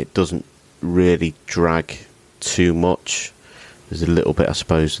 It doesn't really drag too much. There's a little bit, I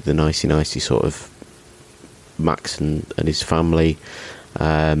suppose, of the nicey sort of Max and his family,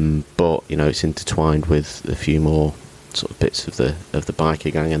 but it's intertwined with a few more sort of bits of the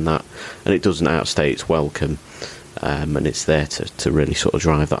biker gang and that, and it doesn't outstay its welcome, and it's there to really sort of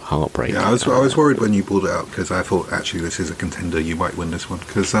drive that heartbreak. Yeah, I was worried when you pulled it out, because I thought actually this is a contender. You might win this one,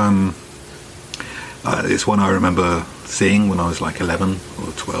 because it's one I remember seeing when I was like 11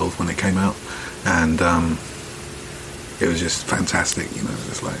 or 12 when it came out, and it was just fantastic.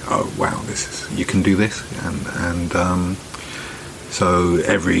 It's like, oh wow, you can do this, and so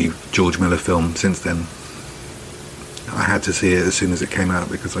every George Miller film since then, I had to see it as soon as it came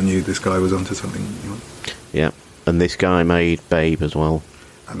out, because I knew this guy was onto something. Yeah, and this guy made Babe as well,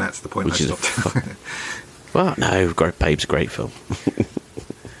 and that's the point I stopped. Well, no, Babe's a great film.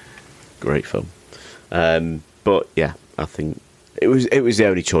 Great film. But yeah, I think it was the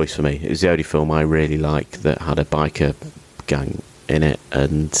only choice for me. It was the only film I really liked that had a biker gang in it,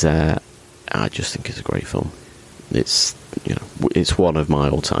 and I just think it's a great film. It's it's one of my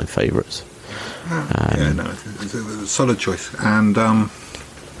all-time favourites. It's a solid choice. And I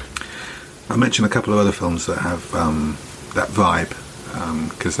mentioned a couple of other films that have that vibe,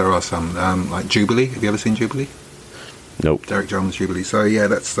 because there are some like Jubilee. Have you ever seen Jubilee? Nope. Derek Jarman's Jubilee. So yeah,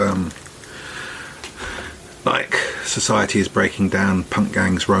 that's like society is breaking down, punk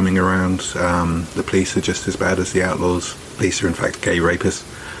gangs roaming around, the police are just as bad as the outlaws. Police are in fact gay rapists.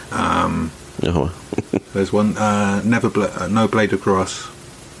 There's one, No Blade of Grass.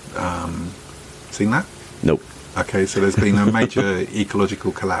 Seen that? Nope. Okay, so there's been a major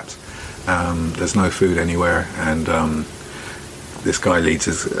ecological collapse. There's no food anywhere, and this guy leads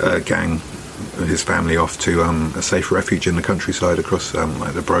his gang, his family, off to a safe refuge in the countryside across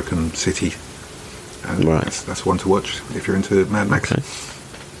like the broken city. Right. That's one to watch if you're into Mad Max. Okay.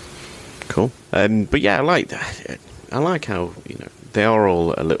 Cool. But yeah, I like that. I like how they are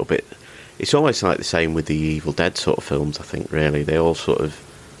all a little bit. It's almost like the same with the Evil Dead sort of films. I think really they all sort of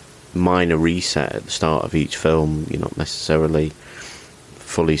minor reset at the start of each film. You're not necessarily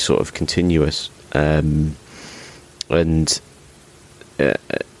fully sort of continuous, and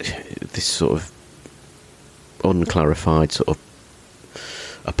this sort of unclarified sort of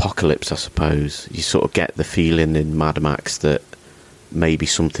apocalypse, I suppose. You sort of get the feeling in Mad Max that maybe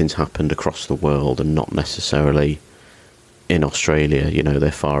something's happened across the world and not necessarily in Australia.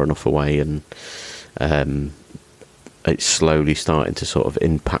 They're far enough away, and it's slowly starting to sort of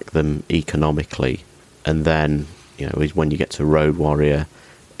impact them economically. And then when you get to Road Warrior,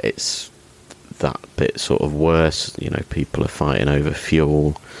 it's that bit sort of worse. People are fighting over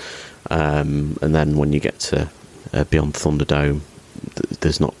fuel, and then when you get to Beyond Thunderdome,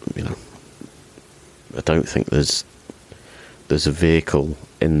 there's not, I don't think there's a vehicle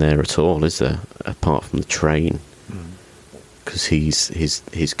in there at all, is there, apart from the train? Because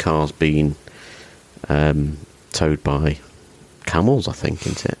his car's been towed by camels, I think,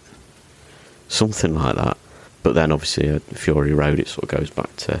 isn't it? Something like that. But then obviously at Fury Road, it sort of goes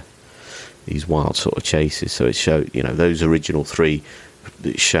back to these wild sort of chases. So it shows, those original three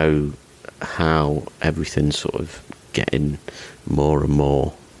that show how everything's sort of getting more and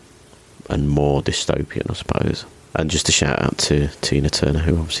more dystopian, I suppose. And just a shout out to Tina Turner,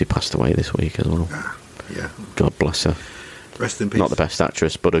 who obviously passed away this week as well. Yeah. God bless her. Rest in peace. Not the best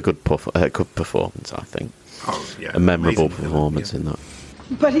actress, but a good performance, I think. Oh, yeah. A memorable Amazing performance in that.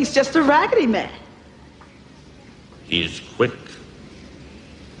 But he's just a raggedy man. He's quick.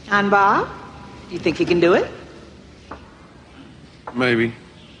 And Bob, do you think he can do it? Maybe.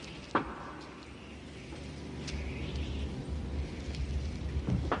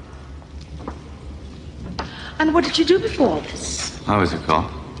 And what did you do before all this? I was a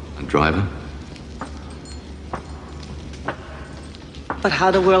cop, a driver. But how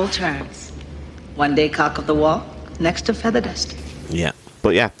the world turns. One day cock of the walk, next to feather dusting. Yeah.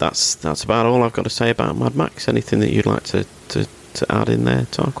 But yeah, that's about all I've got to say about Mad Max. Anything that you'd like to add in there,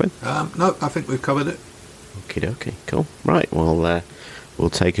 Tarquin? No, I think we've covered it. Okie dokie, cool. Right, well, we'll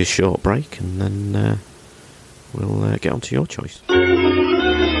take a short break and then we'll get on to your choice.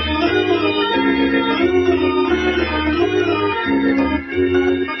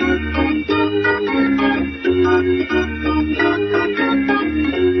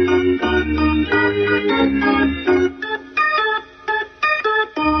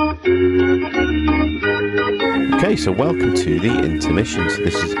 Okay, so welcome to the intermission. So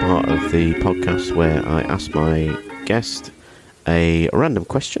this is part of the podcast where I ask my guest a random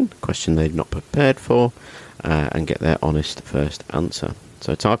question they've not prepared for, and get their honest first answer.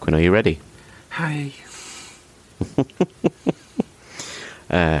 So Tarquin, are you ready? Hi.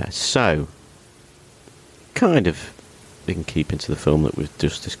 So, kind of in keeping to the film that we've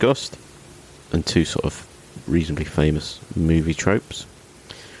just discussed, and two sort of reasonably famous movie tropes,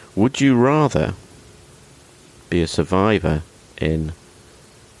 would you rather be a survivor in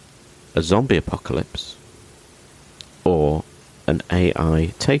a zombie apocalypse or an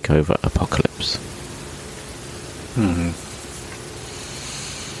AI takeover apocalypse?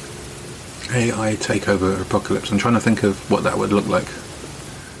 AI takeover apocalypse. I'm trying to think of what that would look like.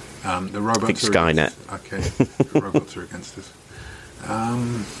 The robots. I think Skynet. Okay, the robots are against us.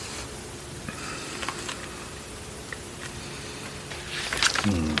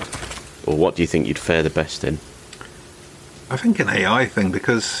 Or what do you think you'd fare the best in? I think an AI thing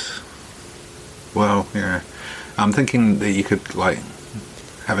because, well, yeah, I'm thinking that you could like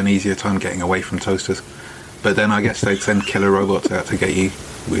have an easier time getting away from toasters, but then I guess they'd send killer robots out to get you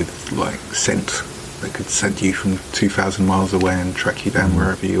with like scent that could send you from 2,000 miles away and track you down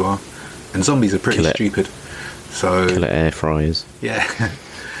wherever you are. And zombies are pretty stupid, so killer air fryers. Yeah,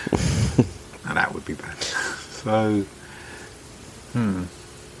 and that would be bad. So,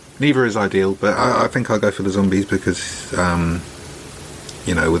 neither is ideal, but I think I'll go for the zombies because,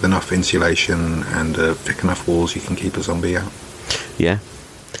 you know, with enough insulation and thick enough walls, you can keep a zombie out. Yeah.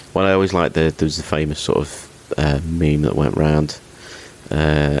 Well, I always liked there was the famous sort of meme that went round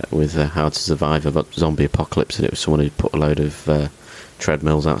with how to survive a zombie apocalypse, and it was someone who put a load of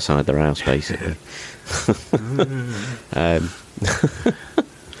treadmills outside their house, basically.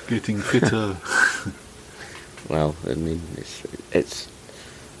 Getting fitter. Well, I mean, it's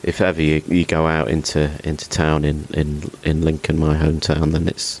if ever you go out into town in Lincoln, my hometown, then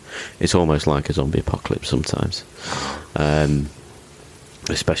it's almost like a zombie apocalypse sometimes.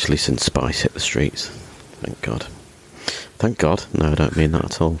 Especially since Spice hit the streets. Thank God. Thank God. No, I don't mean that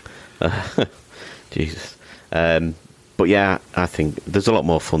at all. Jesus. But yeah, I think there's a lot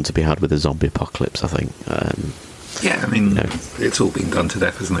more fun to be had with a zombie apocalypse, I think. Yeah, I mean, you know, it's all been done to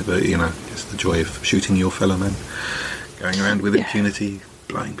death, hasn't it? But, you know, it's the joy of shooting your fellow men, going around with impunity,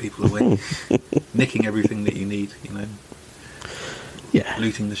 blowing people away, nicking everything that you need, you know. Yeah.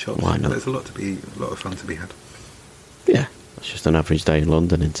 Looting the shops. Why not? There's a lot of fun to be had. Yeah, it's just an average day in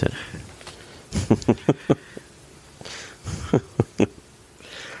London, isn't it?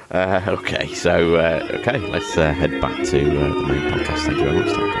 Okay, so let's head back to the main podcast. Thank you very much,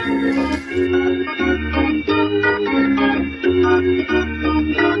 Tarquin.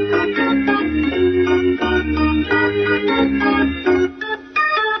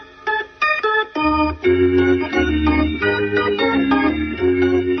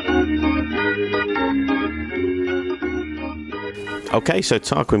 Okay, so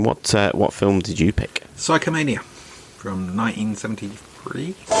Tarquin, what film did you pick? Psychomania from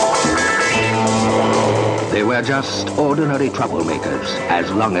 1973. They were just ordinary troublemakers as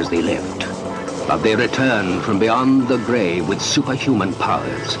long as they lived. But they returned from beyond the grave with superhuman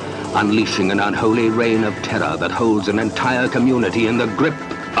powers, unleashing an unholy reign of terror that holds an entire community in the grip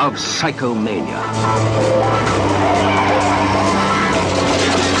of psychomania.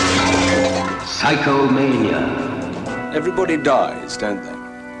 Psychomania. Everybody dies, don't they?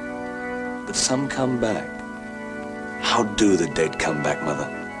 But some come back. How do the dead come back, Mother?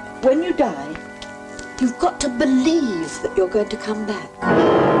 When you die, You've got to believe that you're going to come back.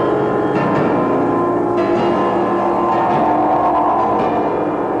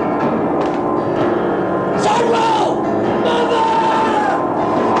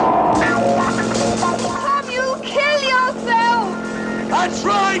 Have you kill yourself? That's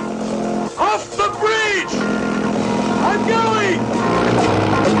right! Off the bridge! I'm going!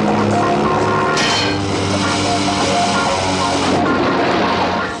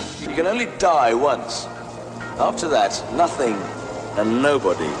 You can only die once. After that, nothing and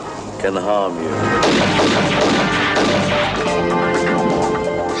nobody can harm you.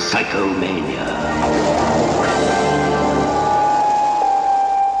 Psychomania.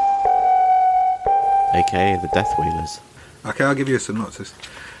 AKA the Death Wheelers. Okay, I'll give you a synopsis.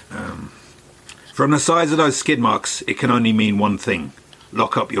 From the size of those skid marks, it can only mean one thing.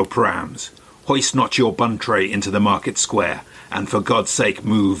 Lock up your prams. Hoist not your bun tray into the market square, and for God's sake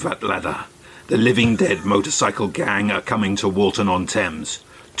move that ladder. The Living Dead motorcycle gang are coming to Walton-on-Thames.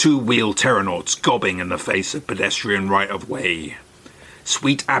 Two-wheel terranauts gobbing in the face of pedestrian right-of-way.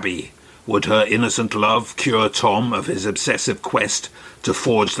 Sweet Abby, would her innocent love cure Tom of his obsessive quest to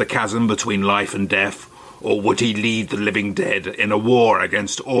forge the chasm between life and death, or would he lead the living dead in a war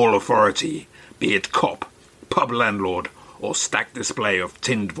against all authority, be it cop, pub landlord, or stacked display of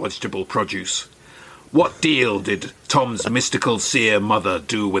tinned vegetable produce? What deal did Tom's mystical seer mother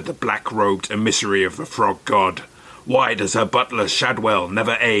do with the black-robed emissary of the frog god? Why does her butler Shadwell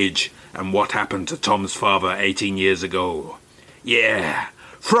never age? And what happened to Tom's father 18 years ago? Yeah,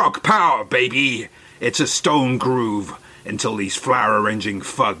 frog power, baby! It's a stone groove, until these flower-arranging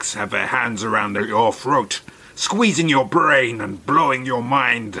thugs have their hands around your throat, squeezing your brain and blowing your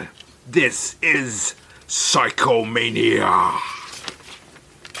mind. This is Psychomania.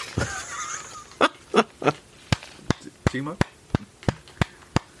 Too much?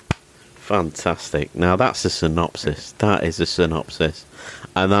 Fantastic. Now that's a synopsis. That is a synopsis.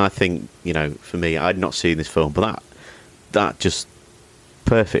 And I think, you know, for me, I'd not seen this film, but that just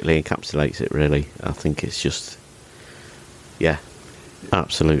perfectly encapsulates it, really. I think it's just, yeah,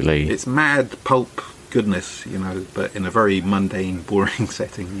 absolutely. It's mad pulp goodness, you know, but in a very mundane, boring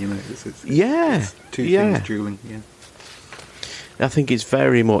setting, you know. It's two things dueling, yeah. I think it's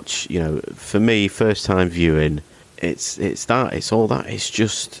very much, you know, for me, first time viewing, it's all that. It's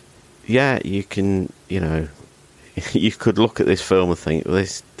just, yeah, you can, you know, you could look at this film and think, well,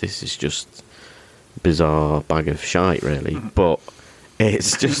 this is just bizarre bag of shite, really. But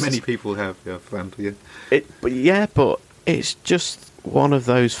it's just many people have, yeah, found, yeah. But it's just one of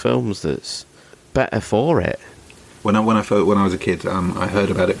those films that's better for it. When I was a kid, I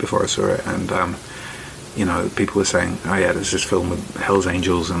heard about it before I saw it, and you know, people were saying, "Oh yeah, there's this film with Hell's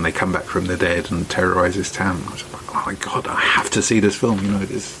Angels, and they come back from the dead and terrorise this town." I was like, "Oh my god, I have to see this film!" You know,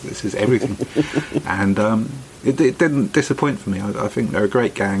 this is everything, and it didn't disappoint for me. I think they're a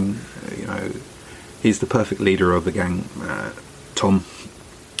great gang. You know, he's the perfect leader of the gang, Tom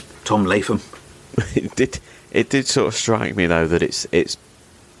Latham. It did sort of strike me though that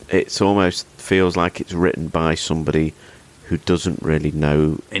it's almost feels like it's written by somebody who doesn't really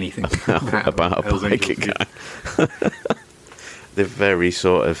know anything about a biker gang. They're very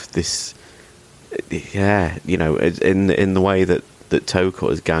sort of this, yeah, you know, in the way that Toe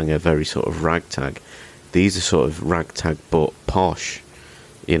Cutter's gang are very sort of ragtag. These are sort of ragtag but posh,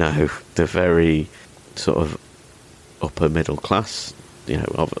 you know. They're very sort of upper middle class. You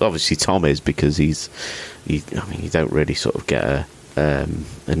know, obviously Tom is, because I mean, you don't really sort of get an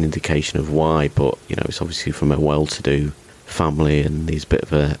indication of why, but you know, it's obviously from a well-to-do family, and he's a bit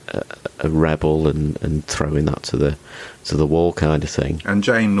of a rebel and throwing that to the wall kind of thing. And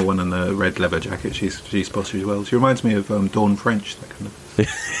Jane, the one in the red leather jacket, she's posh as well. She reminds me of Dawn French, that kind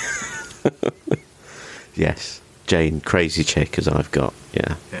of. Yes, Jane, crazy chick, as I've got.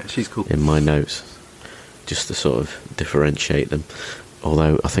 Yeah, she's cool in my notes, just to sort of differentiate them.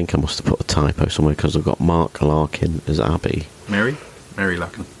 Although I think I must have put a typo somewhere, because I've got Mark Larkin as Abby. Mary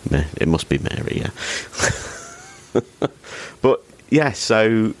Larkin. It must be Mary, yeah. But yeah,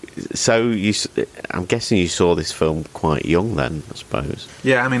 so I'm guessing you saw this film quite young then, I suppose.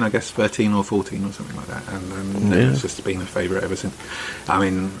 Yeah, I mean, I guess 13 or 14 or something like that, and it's just been a favourite ever since. I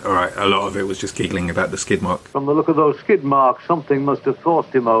mean, all right, a lot of it was just giggling about the skid mark. From the look of those skid marks, something must have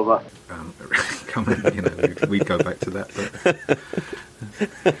forced him over. Come on, you know, we'd go back to that,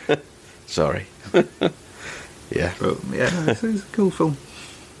 but sorry. Yeah, but yeah, it's a cool film.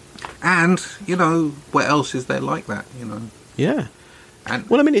 And you know, what else is there like that? You know, yeah. And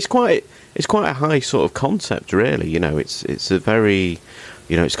well, I mean, it's quite a high sort of concept, really. You know, it's a very,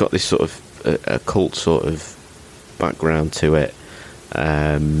 you know, it's got this sort of a cult sort of background to it.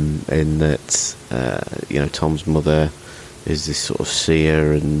 in that Tom's mother is this sort of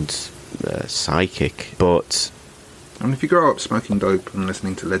seer and psychic, but and if you grow up smoking dope and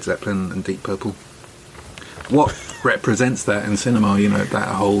listening to Led Zeppelin and Deep Purple, what represents that in cinema? That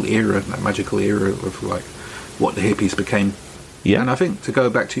whole era, that magical era of like what the hippies became. Yeah. And I think to go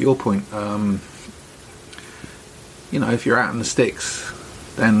back to your point, if you're out in the sticks,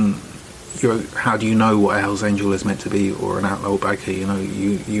 then how do you know what a Hell's Angel is meant to be, or an outlaw biker?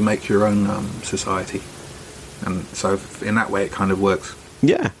 You make your own society, and so in that way it kind of works.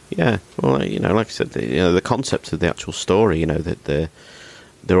 Yeah. Well, like I said, the concept of the actual story, that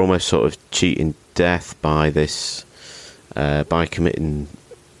they're almost sort of cheating death by this, by committing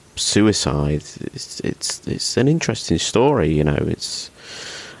suicide. It's an interesting story. It's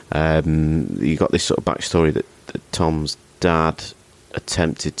you got this sort of backstory that Tom's dad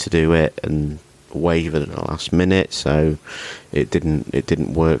attempted to do it and wavered at the last minute, so it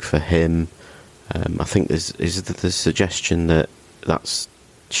didn't work for him. I think there's the suggestion that that's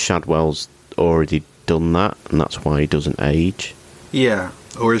Shadwell's already done that, and that's why he doesn't age. Yeah,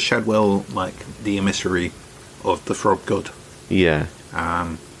 or is Shadwell like the emissary of the frog god? Yeah.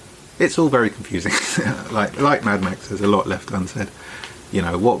 It's all very confusing. like Mad Max, there's a lot left unsaid.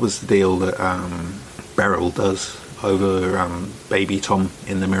 What was the deal that Beryl does over baby Tom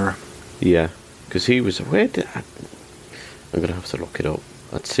in the mirror? Yeah, because he was... I'm going to have to look it up.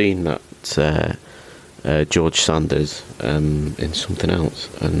 I'd seen that George Sanders in something else,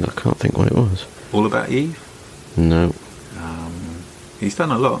 and I can't think what it was. All About Eve? No. He's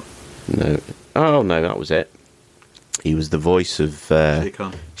done a lot. No. Oh, no, that was it. He was the voice of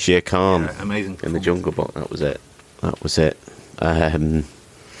Shere Khan yeah, amazing in the Jungle Book. That was it.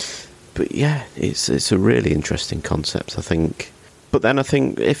 But yeah, it's a really interesting concept, I think. But then I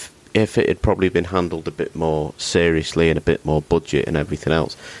think if it had probably been handled a bit more seriously and a bit more budget and everything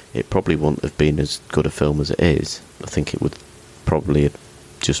else, it probably wouldn't have been as good a film as it is. I think it would probably have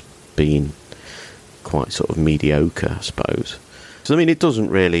just been quite sort of mediocre, I suppose. So I mean, it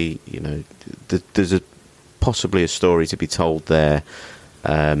doesn't really, there's possibly a story to be told there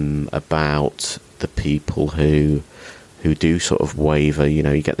about the people who do sort of waver. You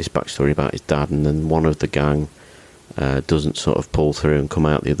get this backstory about his dad, and then one of the gang doesn't sort of pull through and come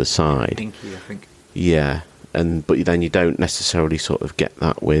out the other side. Dinky, I think. Yeah, but then you don't necessarily sort of get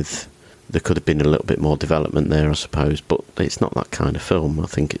that with... There could have been a little bit more development there, I suppose, but it's not that kind of film. I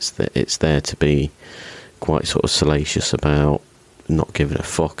think it's there to be quite sort of salacious about not giving a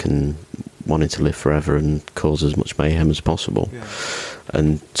fuck and wanting to live forever and cause as much mayhem as possible,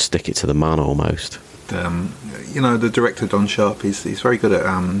 and stick it to the man almost. The director Don Sharp, he's very good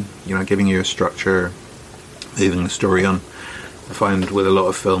at giving you a structure, moving the story on. I find with a lot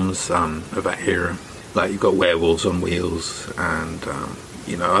of films of that era, like you've got Werewolves on Wheels and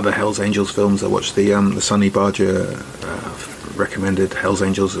other Hell's Angels films. I watched the Sonny Barger recommended Hell's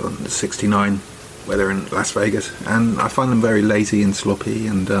Angels on '69, where they're in Las Vegas, and I find them very lazy and sloppy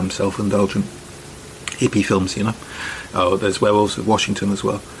and self-indulgent hippie films. Oh, there's Werewolves of Washington as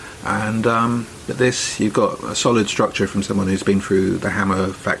well. And but this, you've got a solid structure from someone who's been through the Hammer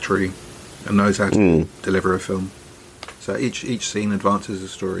factory and knows how to deliver a film. So each scene advances the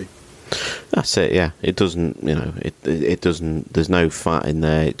story. That's it. Yeah, it doesn't. It doesn't. There's no fat in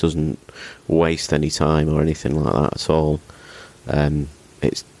there. It doesn't waste any time or anything like that at all.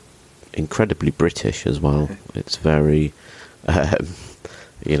 It's incredibly British as well. It's very, I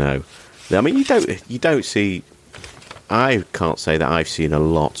mean, you don't see. I can't say that I've seen a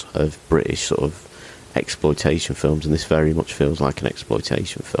lot of British sort of exploitation films, and this very much feels like an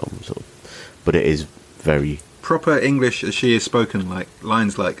exploitation film. But it is very proper English as she is spoken, like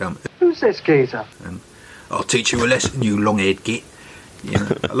lines like "Who's this geezer?" and "I'll teach you a lesson, you long-haired git."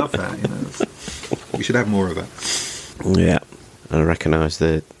 I love that. We should have more of that. Yeah, I recognise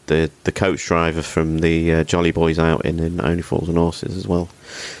the coach driver from the Jolly Boys outing in Only Fools and Horses as well.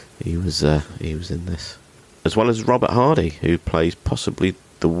 He was in this, as well as Robert Hardy, who plays possibly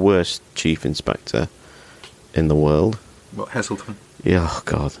the worst chief inspector in the world. What, Heselton? Yeah, oh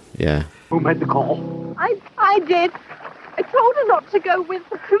God, yeah. Who made the call? I did. I told her not to go with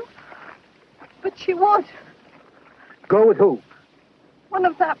them, but she would. Go with who? One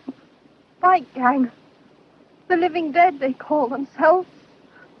of that bike gang. The Living Dead, they call themselves.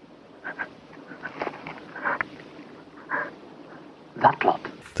 That lot.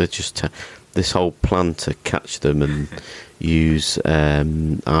 They're just this whole plan to catch them and use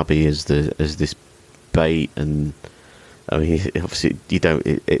Abby as this bait, and I mean, obviously you don't.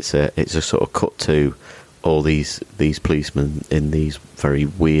 It's a sort of cut to all these policemen in these very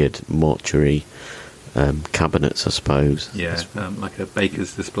weird mortuary cabinets, I suppose. Yeah, like a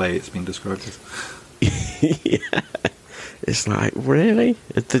baker's display, it's been described as. Yeah. It's like, really?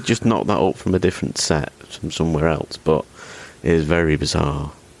 They just knocked that up from a different set from somewhere else, but it is very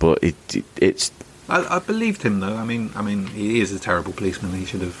bizarre. But it's... I believed him, though. I mean, he is a terrible policeman. He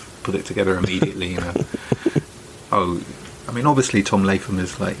should have put it together immediately, you know. Obviously Tom Latham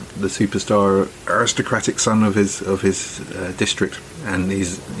is like the superstar aristocratic son of his district, and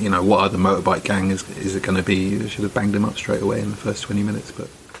he's, you know, what other motorbike gang is it going to be? They should have banged him up straight away in the first 20 minutes, but...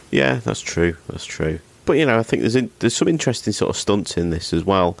 Yeah, that's true. But, you know, I think there's some interesting sort of stunts in this as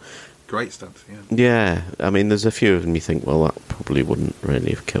well. Great stunts, yeah. Yeah, I mean, there's a few of them you think, well, that probably wouldn't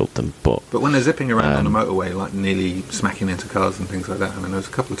really have killed them, but... But when they're zipping around on the motorway, like nearly smacking into cars and things like that, I mean, there was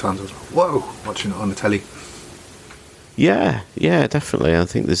a couple of times I was like, whoa, watching it on the telly. Yeah, definitely. I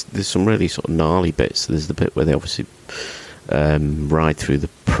think there's some really sort of gnarly bits. There's the bit where they obviously ride through the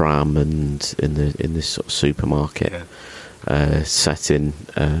pram and in this sort of supermarket setting,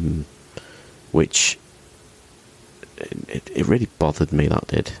 which... It really bothered me, that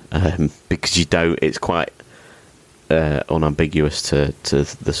did, because it's quite unambiguous to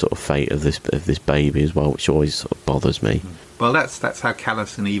the sort of fate of this baby as well, which always sort of bothers me. Well, that's how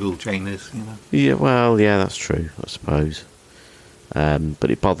callous and evil Jane is, you know. Yeah, well, yeah, that's true, I suppose.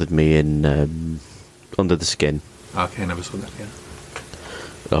 But it bothered me in Under the Skin. Okay, I never saw that. Yeah.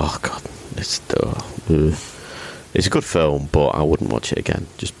 Oh God, it's a good film, but I wouldn't watch it again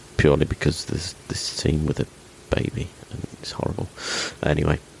just purely because there's this scene with a baby and it's horrible.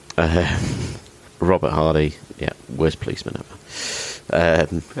 Anyway, Robert Hardy, worst policeman ever.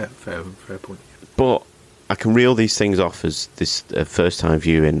 Fair point. But I can reel these things off as this first time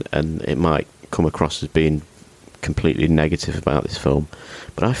viewing, and it might come across as being completely negative about this film,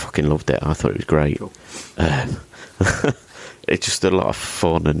 but I fucking loved it. I thought it was great. Cool. It's just a lot of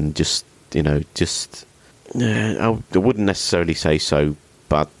fun, and just, you know, I wouldn't necessarily say so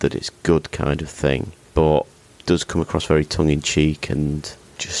bad that it's good kind of thing, but does come across very tongue-in-cheek and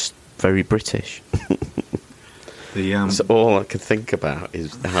just very British. So all I can think about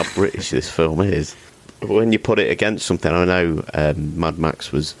is how British this film is. When you put it against something, I know Mad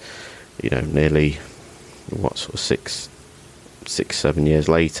Max was, you know, nearly, sort of 6-7 years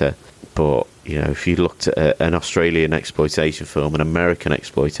later, but, you know, if you looked at an Australian exploitation film, an American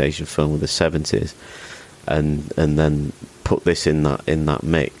exploitation film of the 70s, and then put this in that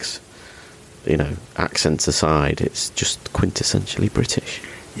mix, you know, accents aside, it's just quintessentially British.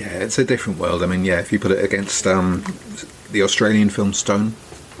 Yeah, it's a different world. I mean, yeah, if you put it against the Australian film Stone,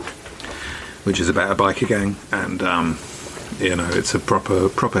 which is about a biker gang, and you know, it's a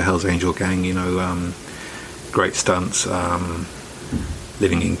proper Hell's Angel gang. You know, great stunts,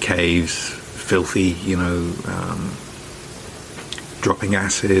 living in caves, filthy. You know, dropping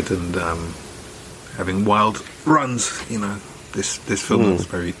acid and having wild runs. You know, this film is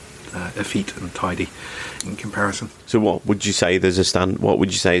very effete and tidy in comparison. So what would you say is a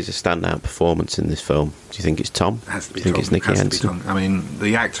standout performance in this film? Do you think it's Tom? It has to be Do you think Tom. it's Nicky Henson? I mean,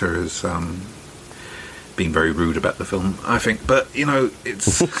 the actor has been very rude about the film, I think, but, you know,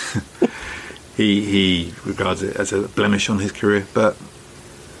 it's he regards it as a blemish on his career, but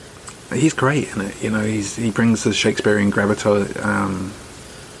he's great in it. You know, he brings the Shakespearean gravitas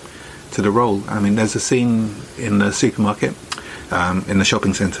to the role. I mean, there's a scene in the supermarket, in the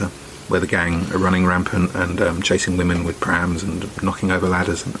shopping centre, where the gang are running rampant and chasing women with prams and knocking over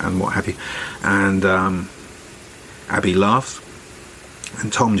ladders and what have you. And Abby laughs,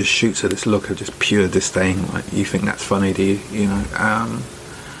 and Tom just shoots her this look of just pure disdain, like, you think that's funny, do you? You know.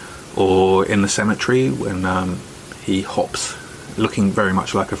 Or in the cemetery when he hops, looking very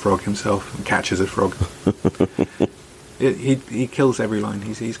much like a frog himself, and catches a frog. He kills every line.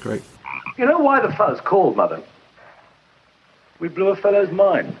 He's great. You know why the fuss called, Mother? We blew a fellow's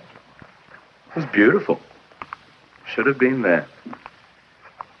mind. It was beautiful. Should have been there.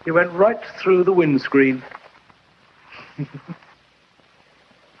 He went right through the windscreen. It's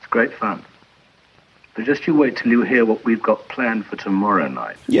great fun. But just you wait till you hear what we've got planned for tomorrow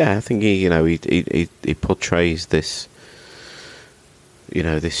night. Yeah, I think he portrays this, you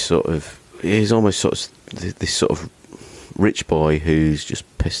know, this sort of, he's almost sort of this sort of rich boy who's just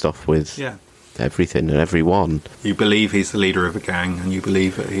pissed off with everything and everyone. You believe he's the leader of a gang, and you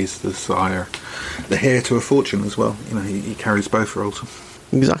believe that he's the sire, the heir to a fortune as well. You know, he carries both roles.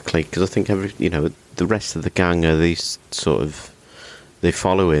 Exactly, because I think the rest of the gang are these sort of, they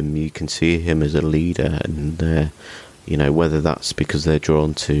follow him. You can see him as a leader, and you know, whether that's because they're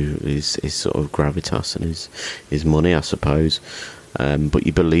drawn to his sort of gravitas and his money, I suppose. But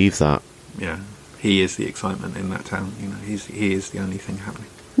you believe that. Yeah, he is the excitement in that town. You know, he is the only thing happening.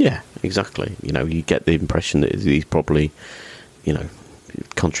 Yeah, exactly. You know, you get the impression that he's probably, you know,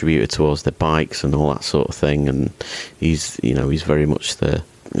 contributed towards their bikes and all that sort of thing, and he's very much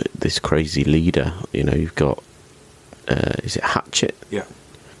this crazy leader. You know, you've got is it Hatchet? Yeah.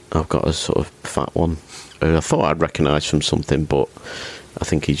 I've got a sort of fat one who I thought I'd recognise from something, but I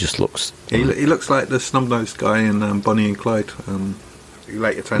think he just looks... He looks like the snub-nosed guy in Bonnie and Clyde. He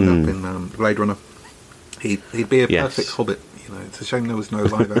later turned up in Blade Runner. He'd be a perfect Hobbit. You know, it's a shame there was no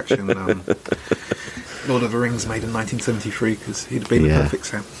live-action Lord of the Rings made in 1973, because he'd been the perfect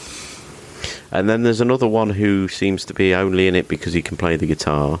Sam. And then there's another one who seems to be only in it because he can play the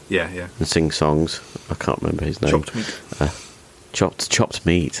guitar. Yeah. And sing songs. I can't remember his name. Chopped Meat. Chopped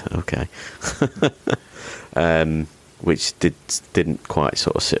Meat. Okay. Which didn't quite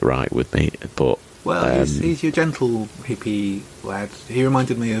sort of sit right with me, but... Well, he's your gentle hippie lad. He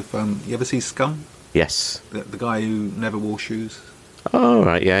reminded me of... you ever see Scum? Yes. The guy who never wore shoes. Oh,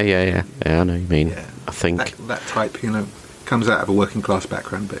 right, yeah, I know what you mean. Yeah. I think... That type, you know, comes out of a working class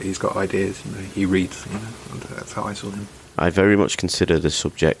background, but he's got ideas, you know, he reads, you know, and that's how I saw him. I very much consider the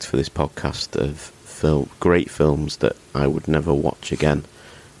subject for this podcast of great films that I would never watch again,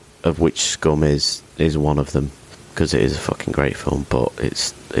 of which Scum is one of them, because it is a fucking great film, but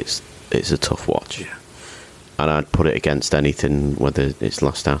it's a tough watch. Yeah. And I'd put it against anything, whether it's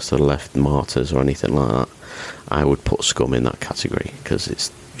Last House to the Left, Martyrs, or anything like that. I would put Scum in that category, because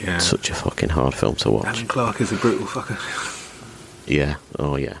it's such a fucking hard film to watch. Alan Clark is a brutal fucker. Yeah,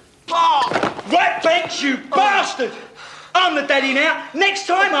 oh yeah. Oh, rat bench, you bastard! I'm the daddy now. Next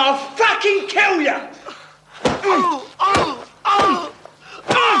time I'll fucking kill you!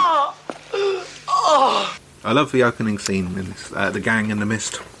 I love the opening scene in this, the gang in the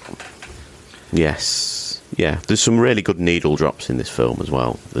mist. Yes, yeah. There's some really good needle drops in this film as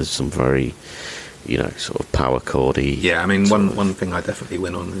well. There's some very, you know, sort of power chordy. Yeah, I mean, one thing I definitely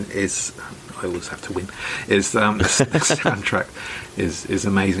win on is, I always have to win, is the soundtrack is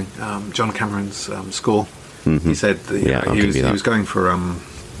amazing. John Cameron's score. Mm-hmm. He said that, he was going for a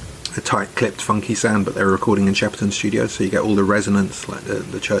tight clipped funky sound, but they were recording in Shepperton Studios, so you get all the resonance, like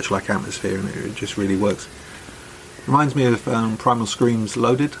the church-like atmosphere, and it just really works. Reminds me of Primal Scream's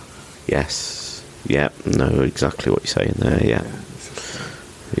Loaded. Yes. Yeah. No, exactly what you're saying there. Yeah.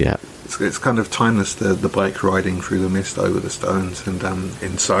 Yeah. It's kind of timeless. The bike riding through the mist over the stones, and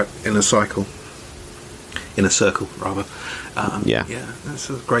in a circle. Yeah, that's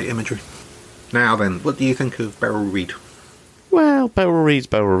a great imagery. Now then, what do you think of Beryl Reid? Well, Beryl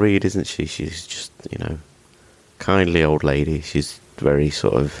Reid, isn't she? She's just, you know, kindly old lady. She's very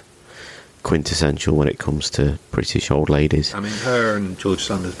sort of quintessential when it comes to British old ladies. I mean, her and George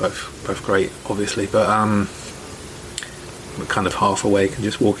Sanders both great, obviously, but we're kind of half awake and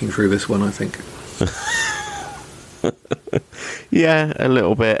just walking through this one, I think. Yeah, a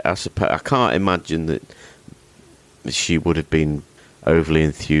little bit. I suppose I can't imagine that she would have been overly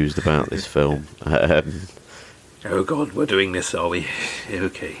enthused about this film. Oh God, we're doing this, are we?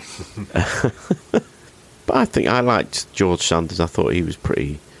 Okay. But I think I liked George Sanders. I thought he was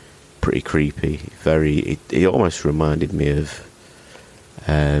pretty creepy. He almost reminded me of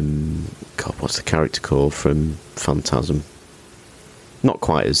God, what's the character called from Phantasm? Not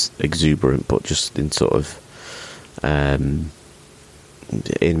quite as exuberant, but just in sort of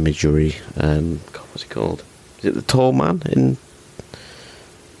imagery. God, what's he called? Is it the tall man in?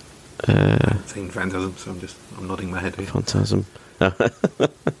 I haven't seen Phantasm, so I'm nodding my head here. Phantasm.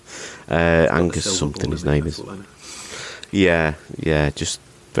 Angus something his name is. Yeah, just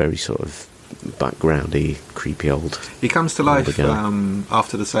very sort of backgroundy, creepy old. He comes to life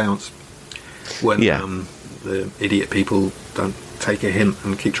after the seance when the idiot people don't take a hint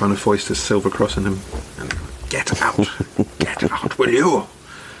and keep trying to foist a silver cross on him. And get out, will you?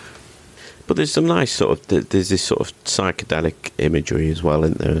 But there's some nice sort of there's this sort of psychedelic imagery as well,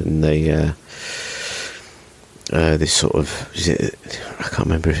 isn't there? And they this sort of I can't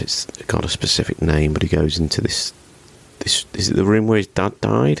remember if it's got a specific name, but he goes into this is it the room where his dad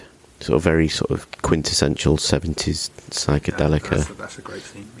died? Sort of very sort of quintessential 70s psychedelic. Yeah, that's a great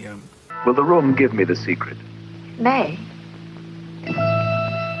scene. Yeah. Will the room give me the secret? May.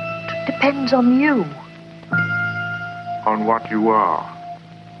 Depends on you. On what you are.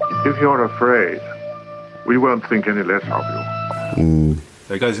 If you're afraid, we won't think any less of you.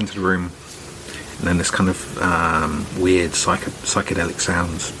 So he goes into the room, and then this kind of weird psychedelic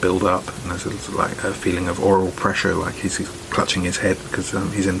sounds build up, and there's like a feeling of oral pressure, like he's clutching his head because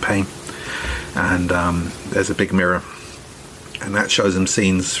he's in pain. And there's a big mirror, and that shows him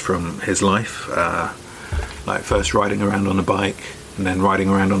scenes from his life, like first riding around on a bike, and then riding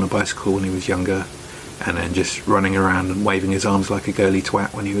around on a bicycle when he was younger, and then just running around and waving his arms like a girly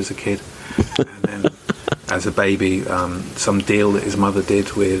twat when he was a kid. And then as a baby, some deal that his mother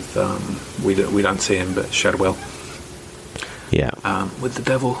did with, we don't see him, but Shadwell. Yeah. With the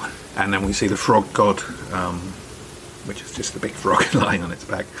devil. And then we see the frog god, which is just a big frog lying on its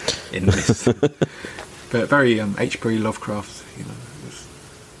back in mist. But very H.P. Lovecraft, you know,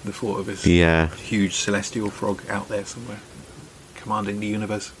 the thought of his huge celestial frog out there somewhere, commanding the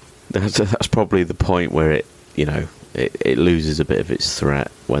universe. That's probably the point where it, you know, it loses a bit of its threat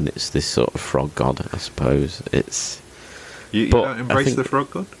when it's this sort of frog god, I suppose. It's you don't embrace the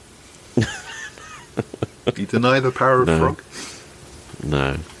frog god? You deny the power of frog?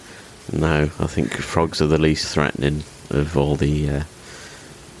 No, I think frogs are the least threatening of all the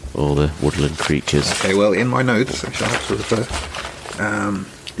woodland creatures. Okay, well, in my notes, which I have to refer,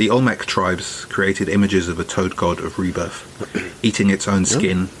 the Olmec tribes created images of a toad god of rebirth. Eating its own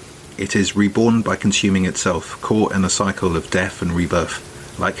skin, it is reborn by consuming itself, caught in a cycle of death and rebirth,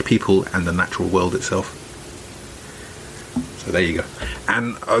 like people and the natural world itself. So there you go.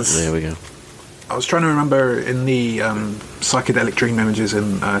 And there we go. I was trying to remember in the psychedelic dream images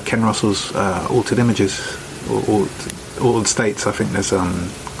in Ken Russell's Altered Images, or Altered States, I think there's some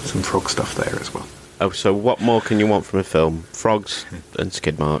frog stuff there as well. Oh, so what more can you want from a film? Frogs and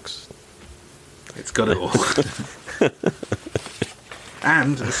skid marks. It's got it all.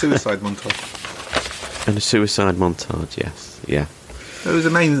 And a suicide montage. And a suicide montage, yes. Yeah. It was a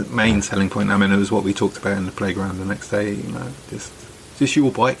main selling point. I mean, it was what we talked about in the playground the next day. You know, is this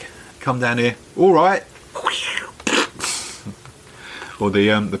your bike? Come down here. All right. Or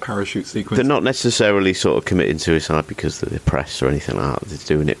the parachute sequence. They're not necessarily sort of committing suicide because they're depressed or anything like that.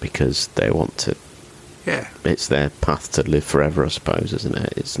 They're doing it because they want to. Yeah. It's their path to live forever, I suppose, isn't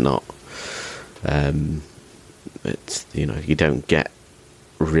it? It's not. It's, you know, you don't get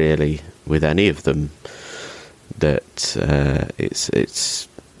really with any of them that it's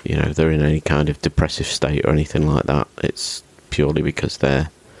you know, they're in any kind of depressive state or anything like that. It's purely because they're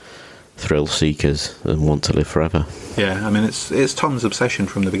thrill seekers and want to live forever. Yeah, I mean, it's Tom's obsession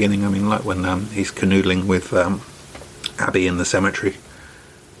from the beginning. I mean, like when he's canoodling with Abby in the cemetery,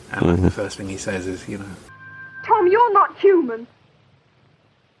 and like, the first thing he says is, you know, Tom, you're not human.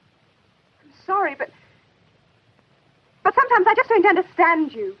 I'm sorry, but sometimes I just don't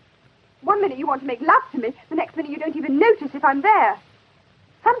understand you. One minute you want to make love to me, the next minute you don't even notice if I'm there.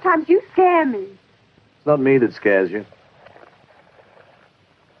 Sometimes you scare me. It's not me that scares you.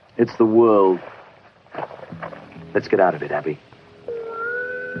 It's the world. Let's get out of it, Abby.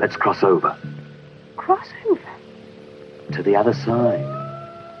 Let's cross over. Cross over? To the other side.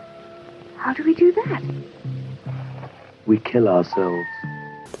 How do we do that? We kill ourselves.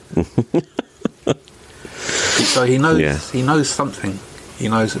 So he knows something. He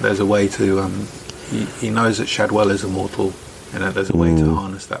knows that there's a way to he knows that Shadwell is immortal and that there's a way to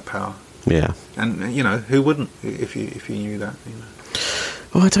harness that power. Yeah. And you know, who wouldn't if you knew that, you know.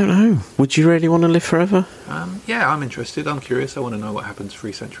 Oh, I don't know. Would you really want to live forever? Yeah, I'm interested. I'm curious. I want to know what happens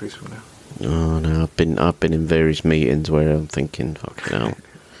 3 centuries from now. Oh no, I've been in various meetings where I'm thinking, fucking hell.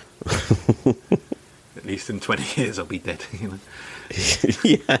 At least in 20 years I'll be dead, you know.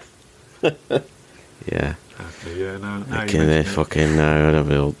 Yeah. Yeah. Okay, yeah, no. Okay, fucking no. I don't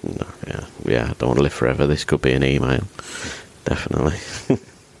feel, no, yeah. I don't want to live forever. This could be an email, definitely.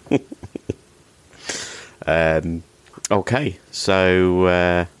 Okay,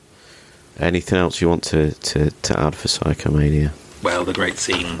 so anything else you want to add for Psychomania? Well, the great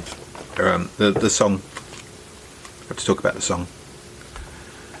scene, the song. I have to talk about the song.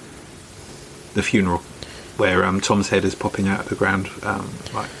 The funeral, where Tom's head is popping out of the ground,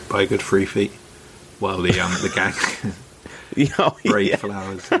 like by a good 3 feet, while the gang braid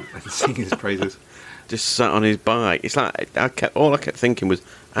flowers and sing his praises. Just sat on his bike. It's like all I kept thinking was,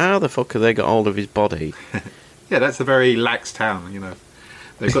 how the fuck have they got hold of his body? Yeah, that's a very lax town, you know.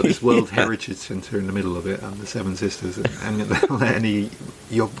 They've got this World Heritage Centre in the middle of it, the Seven Sisters, and they'll let any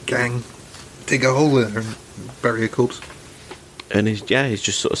yob gang dig a hole there and bury a corpse. And he's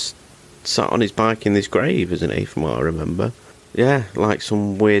just sort of sat on his bike in this grave, isn't he, from what I remember? Yeah, like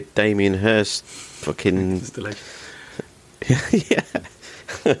some weird Damien Hirst fucking... Yeah.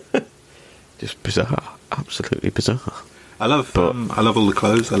 Just bizarre. Absolutely bizarre. I love all the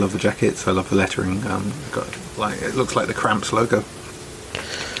clothes. I love the jackets. I love the lettering. It looks like the Cramps logo.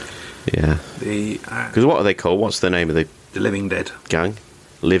 Yeah. Because what are they called? What's the name of the Living Dead gang?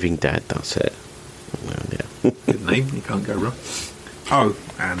 Living Dead. That's it. Yeah. Good name. You can't go wrong. Oh,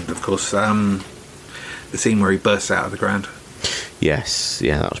 and of course, the scene where he bursts out of the ground. Yes.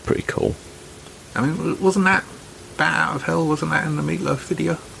 Yeah, that was pretty cool. I mean, wasn't that Bat Out of Hell? Wasn't that in the Meatloaf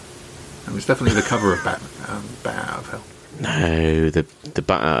video? It was definitely the cover of Bat Out of Hell. No, the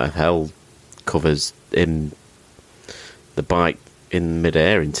Bat Out of Hell covers in the bike in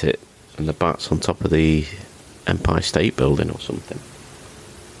midair, isn't it? And the bat's on top of the Empire State Building or something.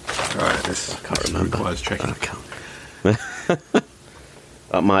 Right, this I can't remember. requires checking. I can't.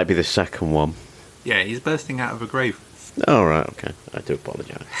 That might be the second one. Yeah, he's bursting out of a grave. Oh, right, okay. I do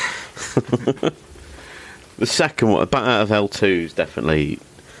apologise. The second one, Bat Out of Hell 2, is definitely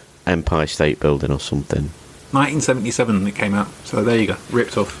Empire State Building or something. 1977 it came out, so there you go.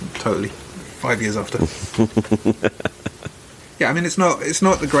 Ripped off totally. 5 years after. Yeah, I mean, it's not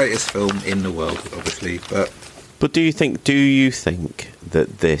the greatest film in the world, obviously, but do you think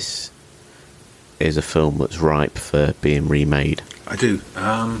that this is a film that's ripe for being remade? I do.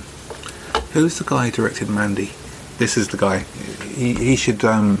 Who's the guy who directed Mandy? This is the guy. He should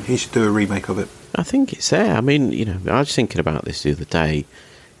do a remake of it. I think it's there. I mean, I was thinking about this the other day.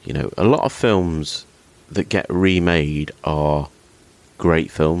 A lot of films that get remade are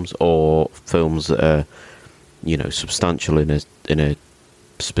great films, or films that are, substantial in a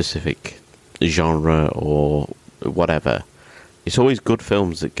specific genre or whatever. It's always good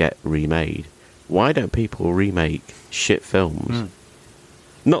films that get remade. Why don't people remake shit films?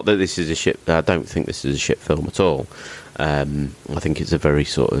 Not that this is a shit. I don't think this is a shit film at all. I think it's a very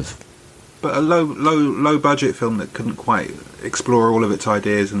sort of. But a low budget film that couldn't quite explore all of its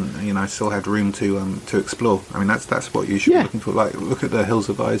ideas, and still had room to explore. I mean, that's what you should be looking for. Like, look at The Hills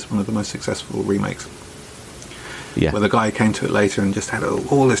Have Eyes, one of the most successful remakes. Yeah. Where the guy came to it later and just had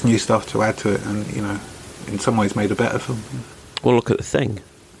all this new stuff to add to it, and in some ways made a better film. Well, look at The Thing.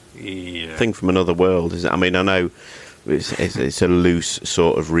 Yeah. Thing from Another World. I mean, I know it's a loose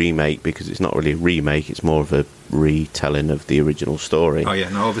sort of remake because it's not really a remake. It's more of a retelling of the original story. Oh yeah,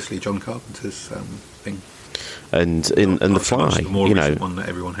 no, obviously John Carpenter's thing. And The Fly, the more recent one that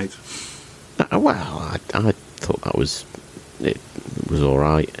everyone hates. Well, I thought it was all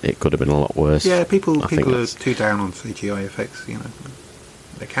right. It could have been a lot worse. Yeah, people are too down on CGI effects.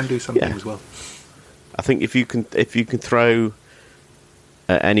 They can do something as well. I think if you can throw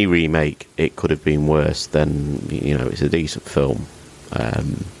any remake, it could have been worse. Then it's a decent film.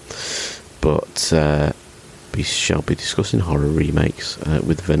 But we shall be discussing horror remakes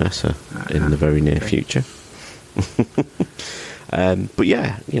with Vanessa in the very near future. But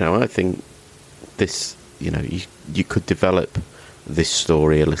yeah, I think this, you could develop this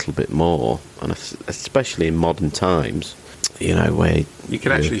story a little bit more, and especially in modern times, where you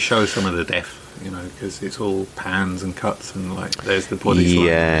could actually show some of the death, because it's all pans and cuts, and like there's the bodies lying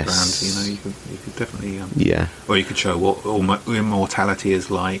on the ground. You could definitely or you could show what immortality is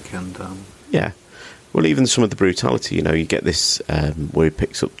like, and well, even some of the brutality. You get this where he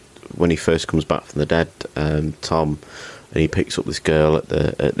picks up when he first comes back from the dead, Tom, and he picks up this girl at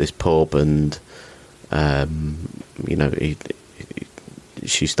this pub, and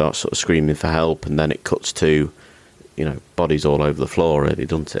she starts sort of screaming for help, and then it cuts to bodies all over the floor. Really,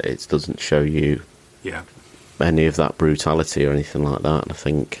 doesn't it? It doesn't show you any of that brutality or anything like that. And I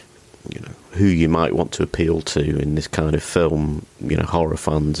think who you might want to appeal to in this kind of film, horror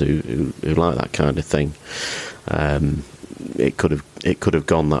fans who like that kind of thing. It could have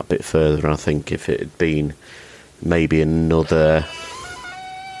gone that bit further. And I think if it had been maybe another.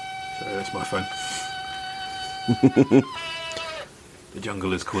 Sorry, that's my phone. The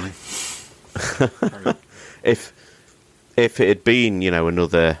jungle is calling. If it had been,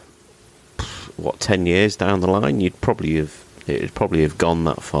 another 10 years down the line, it'd probably have gone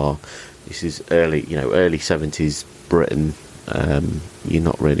that far. This is early 70s Britain. You're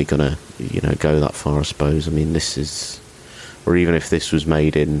not really gonna, go that far, I suppose. I mean, this is, or even if this was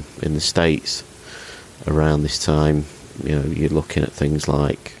made in the States around this time, you're looking at things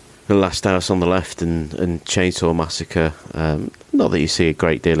like The Last House on the Left and Chainsaw Massacre. Not that you see a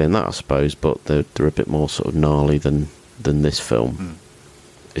great deal in that, I suppose, but they're a bit more sort of gnarly than this film.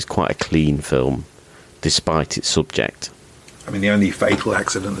 It's quite a clean film, despite its subject. I mean, the only fatal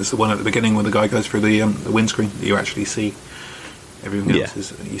accident is the one at the beginning when the guy goes through the windscreen. You actually see everything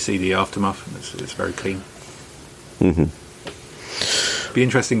else. You see the aftermath, and it's very clean. Be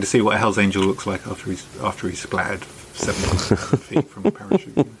interesting to see what a Hell's Angel looks like after he's splattered 70 feet from a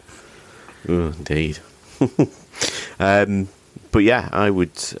parachute. Oh, indeed. But yeah, I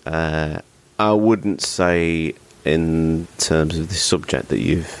wouldn't say in terms of this subject that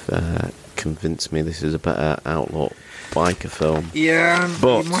you've convinced me this is a better outlaw biker film. Yeah,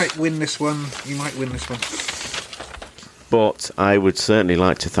 but you might win this one. But I would certainly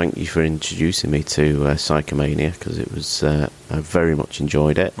like to thank you for introducing me to Psychomania, because it was I very much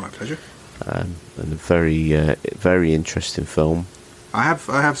enjoyed it. My pleasure. And a very very interesting film. I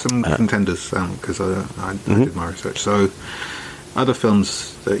have some contenders because I did my research. So, other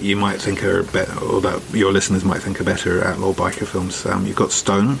films that you might think are better, or that your listeners might think are better, outlaw biker films. You've got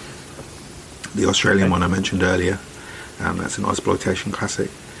Stone, the Australian one I mentioned earlier. That's an exploitation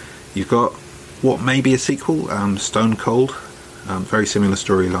classic. You've got what may be a sequel, Stone Cold. Very similar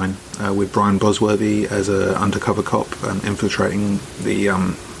storyline with Brian Bosworthy as an undercover cop infiltrating the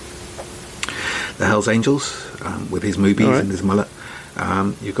Hells Angels with his movies and his mullet.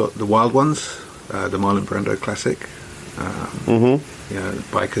 You've got The Wild Ones, the Marlon Brando classic.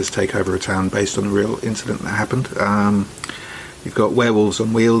 Bikers take over a town based on a real incident that happened. You've got Werewolves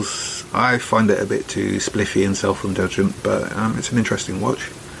on Wheels. I find it a bit too spliffy and self-indulgent, but it's an interesting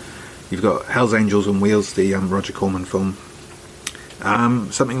watch. You've got Hells Angels on Wheels, the Roger Corman film.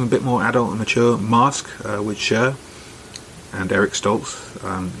 Something a bit more adult and mature, Mask, with Cher and Eric Stoltz.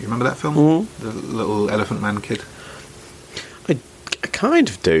 You remember that film? The little Elephant Man kid? I kind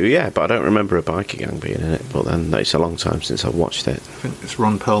of do, yeah, but I don't remember a biker gang being in it. But then it's a long time since I've watched it. I think it's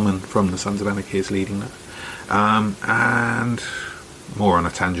Ron Perlman from The Sons of Anarchy is leading that. And more on a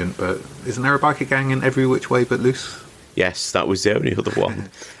tangent, but isn't there a biker gang in Every Which Way But Loose? Yes, that was the only other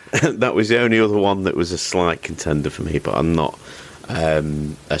one. That was the only other one that was a slight contender for me, but I'm not...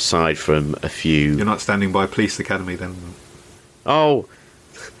 aside from a few... You're not standing by Police Academy then? Oh,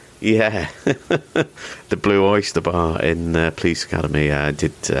 yeah. The Blue Oyster Bar in Police Academy. I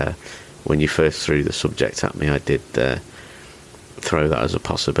did, when you first threw the subject at me, I did throw that as a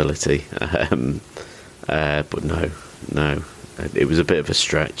possibility. But no. It was a bit of a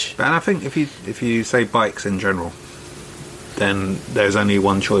stretch. And I think if you say bikes in general, then there's only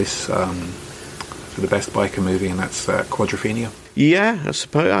one choice for the best biker movie, and that's Quadrophenia. Yeah, I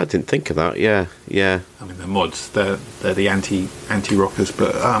suppose I didn't think of that. Yeah. I mean, they're mods. They're the anti-rockers,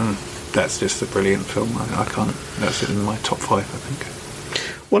 but that's just a brilliant film. I can't. That's in my top 5, I think.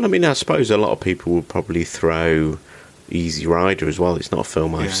 Well, I mean, I suppose a lot of people would probably throw Easy Rider as well. It's not a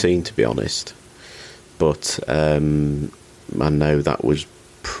film I've seen, to be honest, but I know that would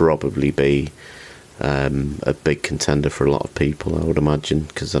probably be a big contender for a lot of people, I would imagine,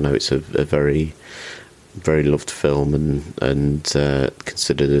 because I know it's a very, very loved film and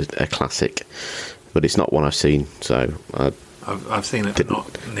considered a classic, but it's not one I've seen, so I've seen it, but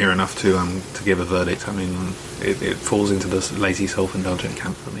not near enough to give a verdict. I mean, it falls into this lazy self-indulgent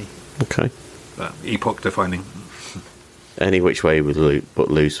camp for me. Okay. But epoch defining. Any Which Way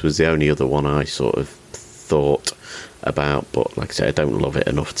But Loose was the only other one I sort of thought about, but like I say, I don't love it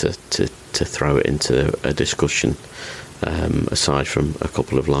enough to throw it into a discussion, aside from a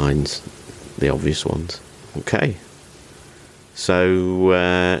couple of lines, the obvious ones. Okay, so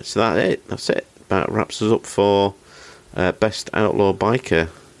that's it. About wraps us up for best outlaw biker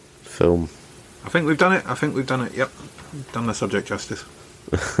film. I think we've done it. Yep, we've done the subject justice.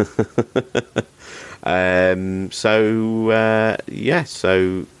 So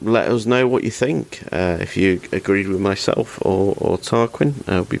let us know what you think, if you agreed with myself or Tarquin.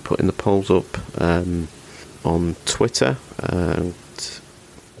 I'll be putting the polls up on Twitter,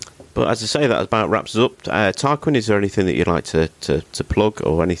 but as I say, that about wraps us up. Tarquin, is there anything that you'd like to plug,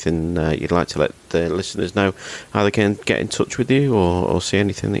 or anything you'd like to let the listeners know how they can get in touch with you, or see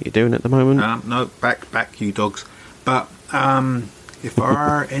anything that you're doing at the moment? No, back you dogs. But if there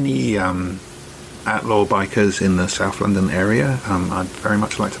are any outlaw bikers in the South London area, I'd very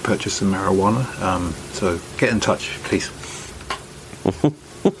much like to purchase some marijuana, so get in touch, please.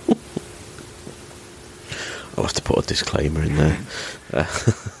 I'll have to put a disclaimer in there.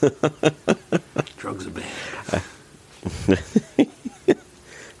 Drugs are bad.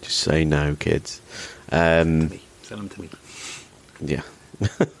 Just say no, kids. Send them to me. Yeah.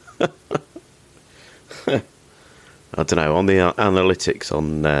 I don't know, on the analytics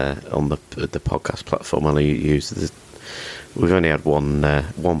on the podcast platform I use, we've only had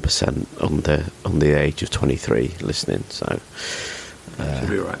 1% on the age of 23 listening, so should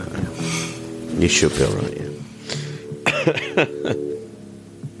be alright. You should be alright, yeah.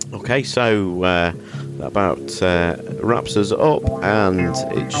 Okay, so that about wraps us up, and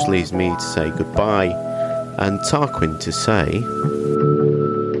it just leaves me to say goodbye, and Tarquin to say...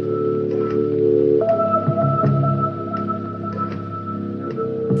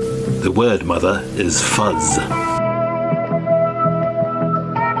 The word, mother, is fuzz.